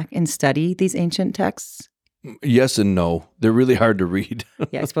go back and study these ancient texts? Yes and no. They're really hard to read.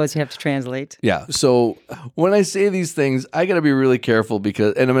 Yeah, I suppose you have to translate. Yeah. So when I say these things, I got to be really careful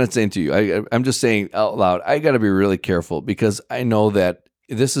because, and I'm not saying to you, I'm just saying out loud, I got to be really careful because I know that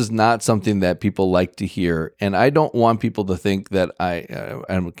this is not something that people like to hear. And I don't want people to think that I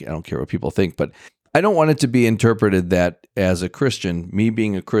don't care what people think, but I don't want it to be interpreted that as a Christian, me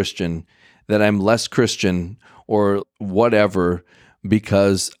being a Christian, that I'm less Christian or whatever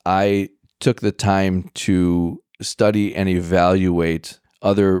because I took the time to study and evaluate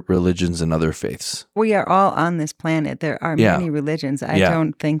other religions and other faiths. We are all on this planet. There are many religions. I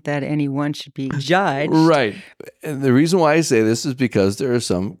don't think that any one should be judged. Right. And the reason why I say this is because there are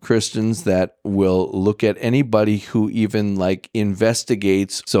some Christians that will look at anybody who even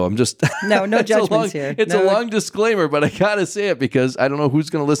investigates. So I'm just... No judgments here. It's a long disclaimer, but I got to say it because I don't know who's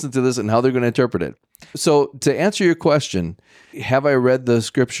going to listen to this and how they're going to interpret it. So to answer your question, have I read the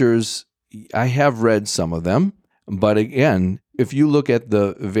scriptures? I have read some of them. But again, if you look at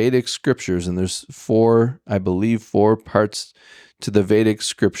the Vedic scriptures, and there's four parts to the Vedic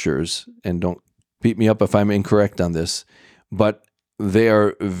scriptures, and don't beat me up if I'm incorrect on this, but they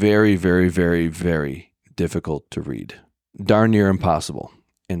are very, very, very, very difficult to read. Darn near impossible.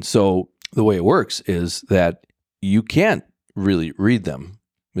 And so the way it works is that you can't really read them.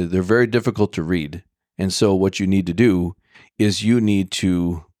 They're very difficult to read. And so what you need to do is you need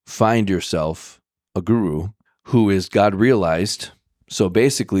to find yourself a guru who is God-realized. So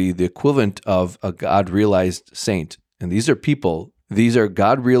basically the equivalent of a God-realized saint. And these are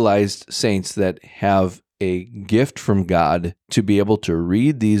God-realized saints that have a gift from God to be able to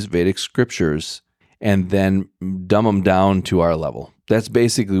read these Vedic scriptures and then dumb them down to our level. That's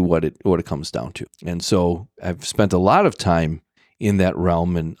basically what it comes down to. And so I've spent a lot of time in that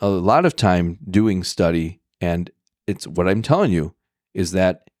realm and a lot of time doing study. And it's what I'm telling you is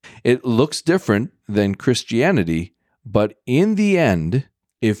that it looks different than Christianity, but in the end,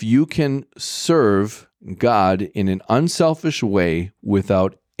 if you can serve God in an unselfish way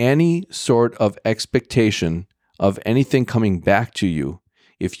without any sort of expectation of anything coming back to you,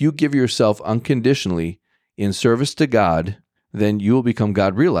 if you give yourself unconditionally in service to God, then you will become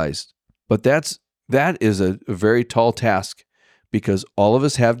God-realized. But that is a very tall task because all of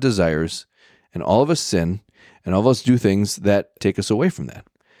us have desires and all of us sin and all of us do things that take us away from that.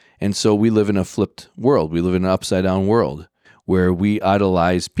 And so we live in a flipped world. We live in an upside-down world where we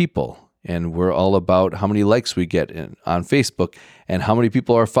idolize people, and we're all about how many likes we get on Facebook and how many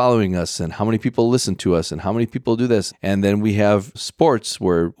people are following us and how many people listen to us and how many people do this. And then we have sports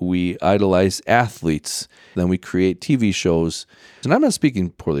where we idolize athletes. Then we create TV shows. And I'm not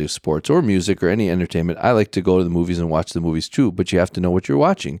speaking poorly of sports or music or any entertainment. I like to go to the movies and watch the movies too, but you have to know what you're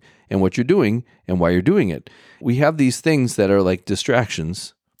watching and what you're doing and why you're doing it. We have these things that are like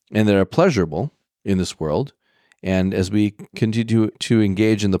distractions and that are pleasurable in this world. And as we continue to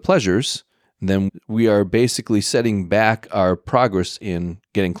engage in the pleasures, then we are basically setting back our progress in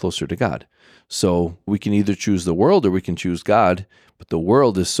getting closer to God. So we can either choose the world or we can choose God, but the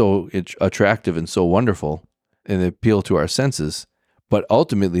world is so attractive and so wonderful and they appeal to our senses. But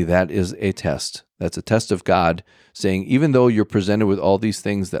ultimately, that is a test. That's a test of God saying, even though you're presented with all these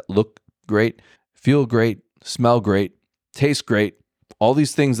things that look great, feel great, smell great, taste great, all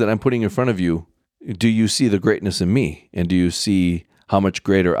these things that I'm putting in front of you, do you see the greatness in me? And do you see how much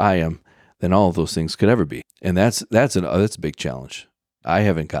greater I am than all of those things could ever be? And that's a big challenge. I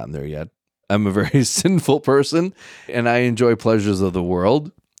haven't gotten there yet. I'm a very sinful person, and I enjoy pleasures of the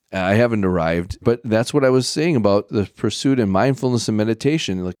world. I haven't arrived, but that's what I was saying about the pursuit and mindfulness and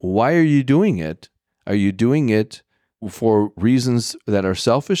meditation. Like, why are you doing it? Are you doing it for reasons that are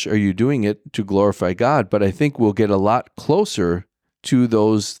selfish? Are you doing it to glorify God? But I think we'll get a lot closer to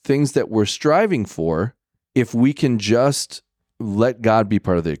those things that we're striving for if we can just let God be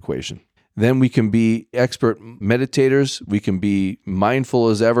part of the equation. Then we can be expert meditators. We can be mindful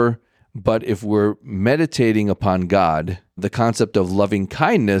as ever. But if we're meditating upon God, the concept of loving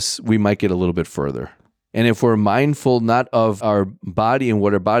kindness, we might get a little bit further. And if we're mindful not of our body and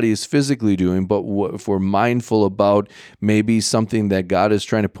what our body is physically doing, but if we're mindful about maybe something that God is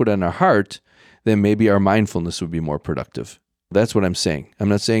trying to put on our heart, then maybe our mindfulness would be more productive. That's what I'm saying. I'm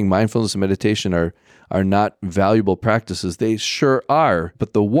not saying mindfulness and meditation are not valuable practices. They sure are,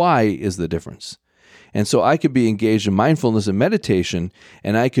 but the why is the difference. And so I could be engaged in mindfulness and meditation,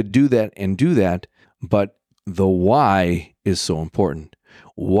 and I could do that, but the why is so important.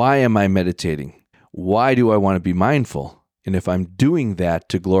 Why am I meditating? Why do I want to be mindful? And if I'm doing that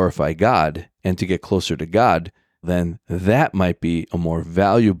to glorify God and to get closer to God, then that might be a more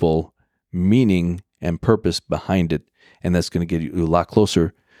valuable meaning and purpose behind it. And that's going to get you a lot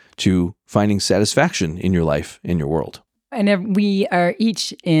closer to finding satisfaction in your life, in your world. And we are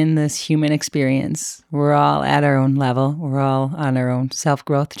each in this human experience. We're all at our own level. We're all on our own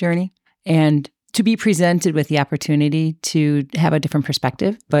self-growth journey. And to be presented with the opportunity to have a different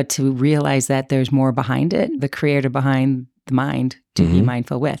perspective, but to realize that there's more behind it, the creator behind the mind to be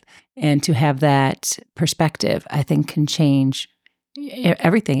mindful with. And to have that perspective, I think, can change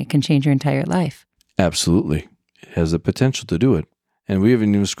everything. It can change your entire life. Absolutely. It has the potential to do it. And we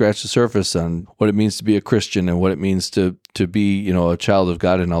haven't even scratched the surface on what it means to be a Christian and what it means to be, a child of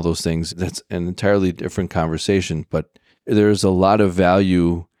God and all those things. That's an entirely different conversation. But there's a lot of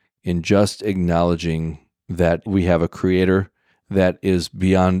value in just acknowledging that we have a creator that is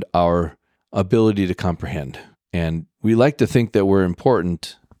beyond our ability to comprehend. And we like to think that we're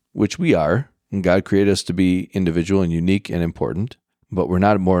important, which we are. And God created us to be individual and unique and important, but we're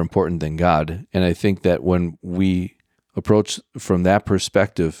not more important than God. And I think that when we approach from that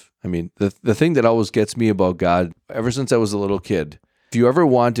perspective, I mean, the thing that always gets me about God, ever since I was a little kid, if you ever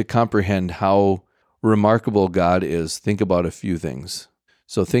want to comprehend how remarkable God is, think about a few things.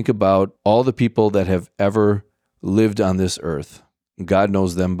 So think about all the people that have ever lived on this earth. God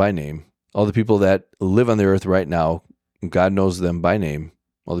knows them by name. All the people that live on the earth right now, God knows them by name.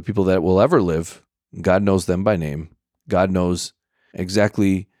 All the people that will ever live, God knows them by name. God knows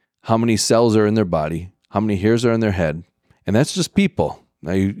exactly how many cells are in their body, how many hairs are in their head, and that's just people.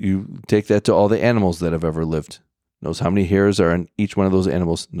 Now you take that to all the animals that have ever lived. Knows how many hairs are in each one of those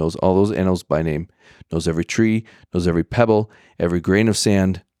animals, knows all those animals by name, knows every tree, knows every pebble, every grain of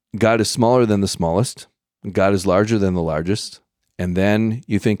sand. God is smaller than the smallest. God is larger than the largest. And then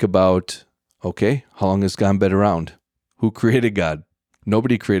you think about, okay, how long has God been around? Who created God?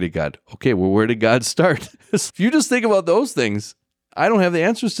 Nobody created God. Okay, well, where did God start? If you just think about those things, I don't have the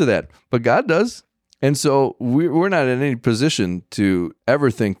answers to that, but God does. And so we're not in any position to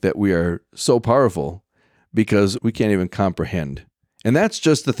ever think that we are so powerful because we can't even comprehend. And that's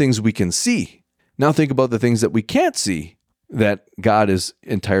just the things we can see. Now think about the things that we can't see that God is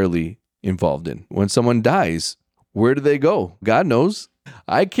entirely involved in. When someone dies, where do they go? God knows.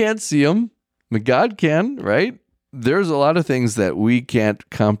 I can't see them, but God can, right? There's a lot of things that we can't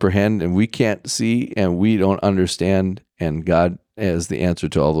comprehend and we can't see and we don't understand, and God has the answer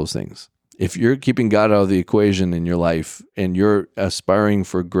to all those things. If you're keeping God out of the equation in your life and you're aspiring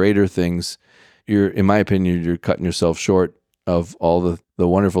for greater things, in my opinion, you're cutting yourself short of all the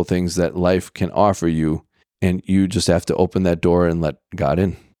wonderful things that life can offer you, and you just have to open that door and let God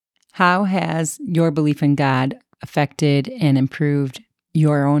in. How has your belief in God affected and improved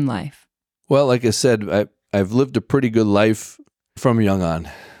your own life? Well, like I said, I've lived a pretty good life from young on.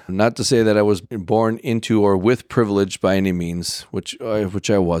 Not to say that I was born into or with privilege by any means, which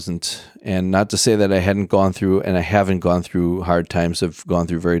I wasn't, and not to say that I hadn't gone through, and I haven't gone through hard times. I've gone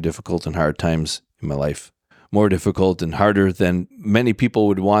through very difficult and hard times in my life, more difficult and harder than many people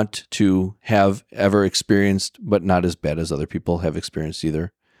would want to have ever experienced, but not as bad as other people have experienced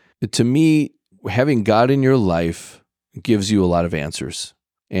either. To me, having God in your life gives you a lot of answers,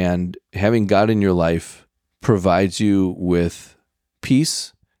 and having God in your life provides you with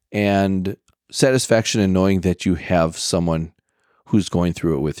peace and satisfaction in knowing that you have someone who's going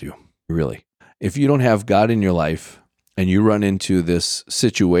through it with you, really. If you don't have God in your life and you run into this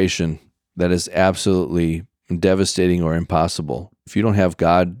situation that is absolutely devastating or impossible, if you don't have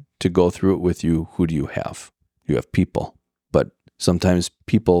God to go through it with you, who do you have? You have people. But sometimes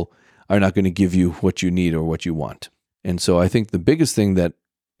people are not going to give you what you need or what you want. And so I think the biggest thing that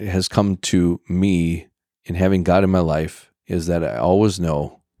has come to me in having God in my life is that I always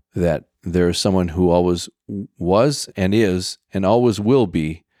know that there is someone who always was and is and always will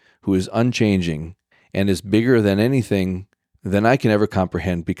be, who is unchanging and is bigger than anything than I can ever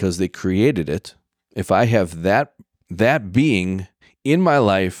comprehend because they created it. If I have that being in my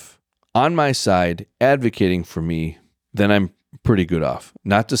life, on my side, advocating for me, then I'm pretty good off.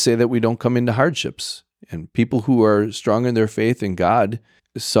 Not to say that we don't come into hardships. And people who are strong in their faith in God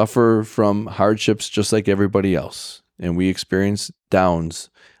suffer from hardships just like everybody else. And we experience downs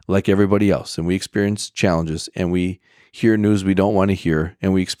like everybody else. And we experience challenges. And we hear news we don't want to hear.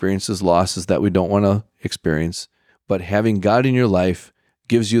 And we experience losses that we don't want to experience. But having God in your life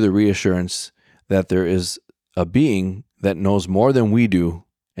gives you the reassurance that there is a being that knows more than we do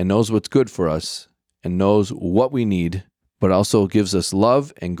and knows what's good for us and knows what we need, but also gives us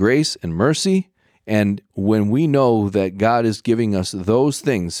love and grace and mercy. And when we know that God is giving us those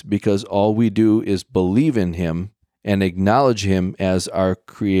things because all we do is believe in Him and acknowledge Him as our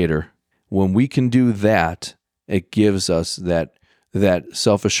Creator, when we can do that, it gives us that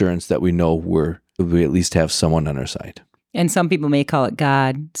self-assurance that we know we at least have someone on our side. And some people may call it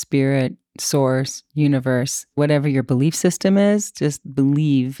God, spirit, source, universe, whatever your belief system is, just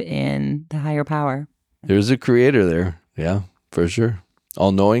believe in the higher power. There's a creator there. Yeah, for sure.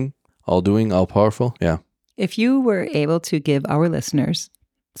 All-knowing, all-doing, all-powerful. Yeah. If you were able to give our listeners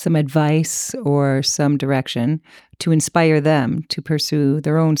some advice or some direction to inspire them to pursue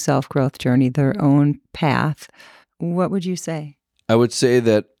their own self-growth journey, their own path, what would you say? I would say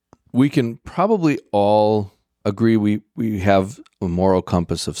that we can probably all agree we have a moral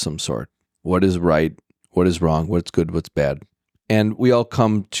compass of some sort. What is right, what is wrong, what's good, what's bad. And we all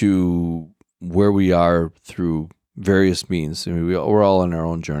come to where we are through various means. I mean, we're all on our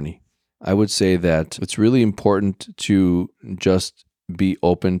own journey. I would say that it's really important to just be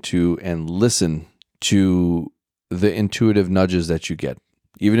open to and listen to the intuitive nudges that you get.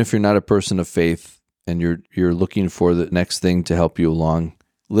 Even if you're not a person of faith and you're looking for the next thing to help you along,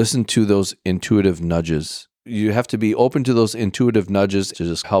 listen to those intuitive nudges. You have to be open to those intuitive nudges to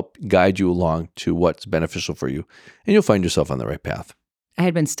just help guide you along to what's beneficial for you, and you'll find yourself on the right path. I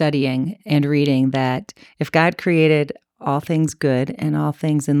had been studying and reading that if God created all things good and all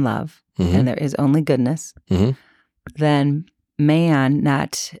things in love, and there is only goodness, then man,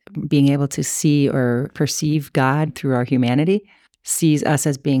 not being able to see or perceive God through our humanity, sees us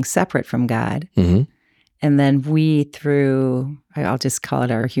as being separate from God. And then we, through, I'll just call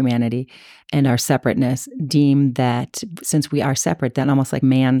it our humanity and our separateness, deem that since we are separate, then almost like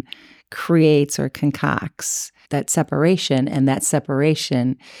man creates or concocts that separation, and that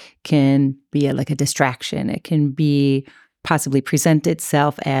separation can be like a distraction. It can be possibly present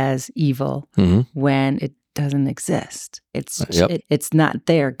itself as evil when it doesn't exist. It's not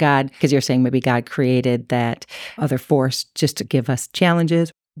there. God, because you're saying maybe God created that other force just to give us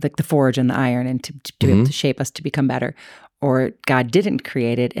challenges, like the forge and the iron, and to be able to shape us to become better. Or God didn't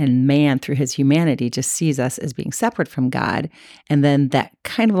create it, and man, through his humanity, just sees us as being separate from God. And then that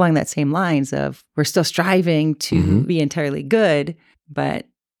kind of along that same lines of we're still striving to be entirely good, but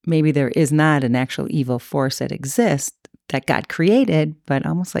maybe there is not an actual evil force that exists that God created, but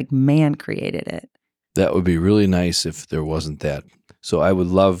almost like man created it. That would be really nice if there wasn't that. So I would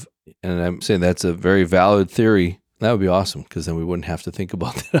love, and I'm saying that's a very valid theory. That would be awesome, because then we wouldn't have to think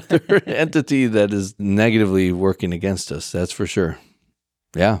about that other entity that is negatively working against us. That's for sure.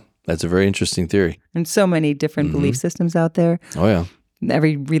 Yeah, that's a very interesting theory. And so many different belief systems out there. Oh, yeah.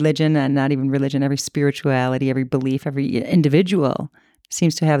 Every religion, and not even religion, every spirituality, every belief, every individual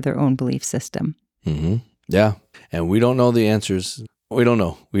seems to have their own belief system. Yeah, and we don't know the answers. We don't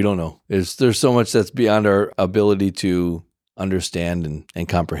know. There's so much that's beyond our ability to understand and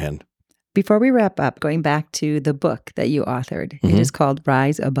comprehend. Before we wrap up, going back to the book that you authored, it is called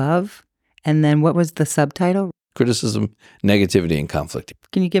Rise Above. And then what was the subtitle? Criticism, Negativity, and Conflict.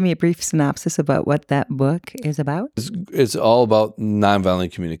 Can you give me a brief synopsis about what that book is about? It's all about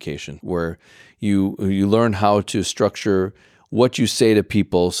nonviolent communication, where you learn how to structure what you say to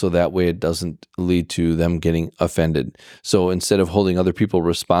people so that way it doesn't lead to them getting offended. So instead of holding other people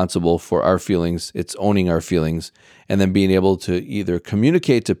responsible for our feelings, it's owning our feelings and then being able to either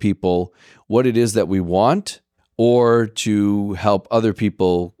communicate to people what it is that we want or to help other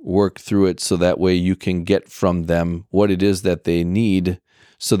people work through it so that way you can get from them what it is that they need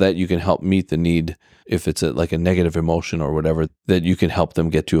so that you can help meet the need. If it's like a negative emotion or whatever, that you can help them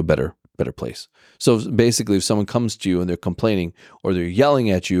get to a better place. So basically, if someone comes to you and they're complaining or they're yelling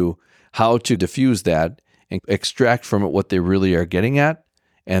at you, how to diffuse that and extract from it what they really are getting at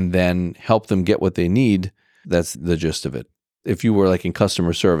and then help them get what they need, that's the gist of it. if you were like in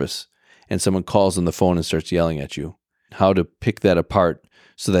customer service and someone calls on the phone and starts yelling at you, how to pick that apart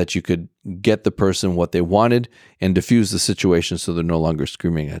so that you could get the person what they wanted and diffuse the situation so they're no longer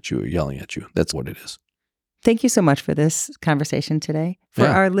screaming at you or yelling at you. That's what it is. Thank you so much for this conversation today. For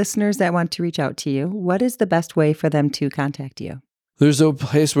our listeners that want to reach out to you, what is the best way for them to contact you? There's a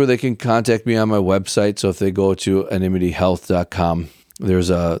place where they can contact me on my website. So if they go to animityhealth.com, there's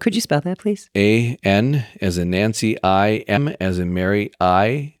a... Could you spell that, please? A-N as in Nancy, I-M as in Mary,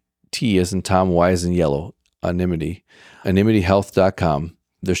 I-T as in Tom, Y as in yellow, Animity. Animityhealth.com.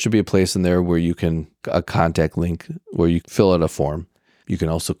 There should be a place in there where you can, a contact link where you fill out a form. You can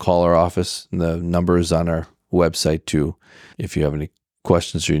also call our office. And the number is on our website too, if you have any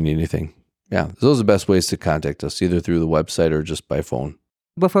questions or you need anything. Yeah, those are the best ways to contact us, either through the website or just by phone.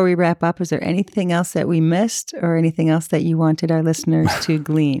 Before we wrap up, is there anything else that we missed or anything else that you wanted our listeners to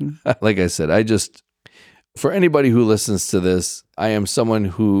glean? Like I said, for anybody who listens to this, I am someone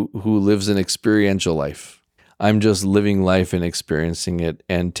who lives an experiential life. I'm just living life and experiencing it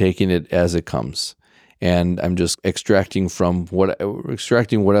and taking it as it comes. And I'm just extracting what I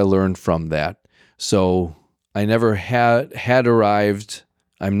learned from that. So I never had arrived.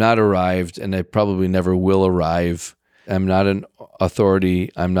 I'm not arrived, and I probably never will arrive. I'm not an authority.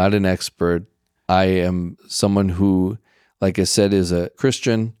 I'm not an expert. I am someone who, like I said, is a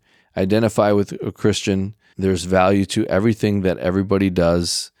Christian, identify with a Christian. There's value to everything that everybody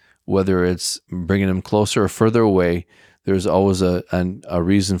does, whether it's bringing them closer or further away. There's always a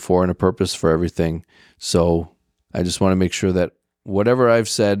reason for and a purpose for everything. So I just want to make sure that whatever I've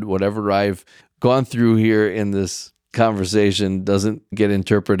said, whatever I've gone through here in this conversation doesn't get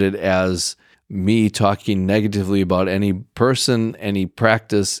interpreted as me talking negatively about any person, any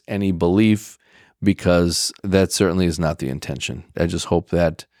practice, any belief, because that certainly is not the intention. I just hope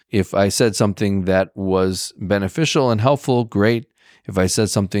that if I said something that was beneficial and helpful, great. If I said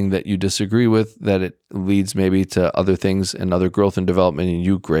something that you disagree with, that it leads maybe to other things and other growth and development in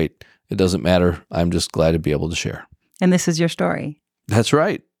you, great. It doesn't matter. I'm just glad to be able to share. And this is your story. That's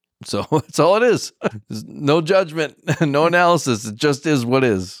right. So that's all it is. There's no judgment, no analysis. It just is what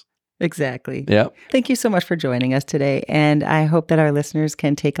is. Exactly. Yeah. Thank you so much for joining us today. And I hope that our listeners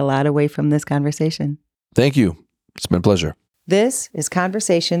can take a lot away from this conversation. Thank you. It's been a pleasure. This is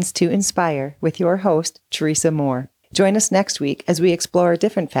Conversations to Inspire with your host, Teresa Moore. Join us next week as we explore a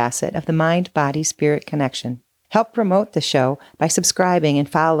different facet of the mind-body-spirit connection. Help promote the show by subscribing and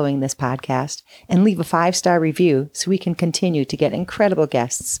following this podcast, and leave a 5-star review so we can continue to get incredible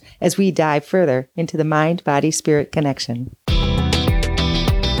guests as we dive further into the mind-body-spirit connection.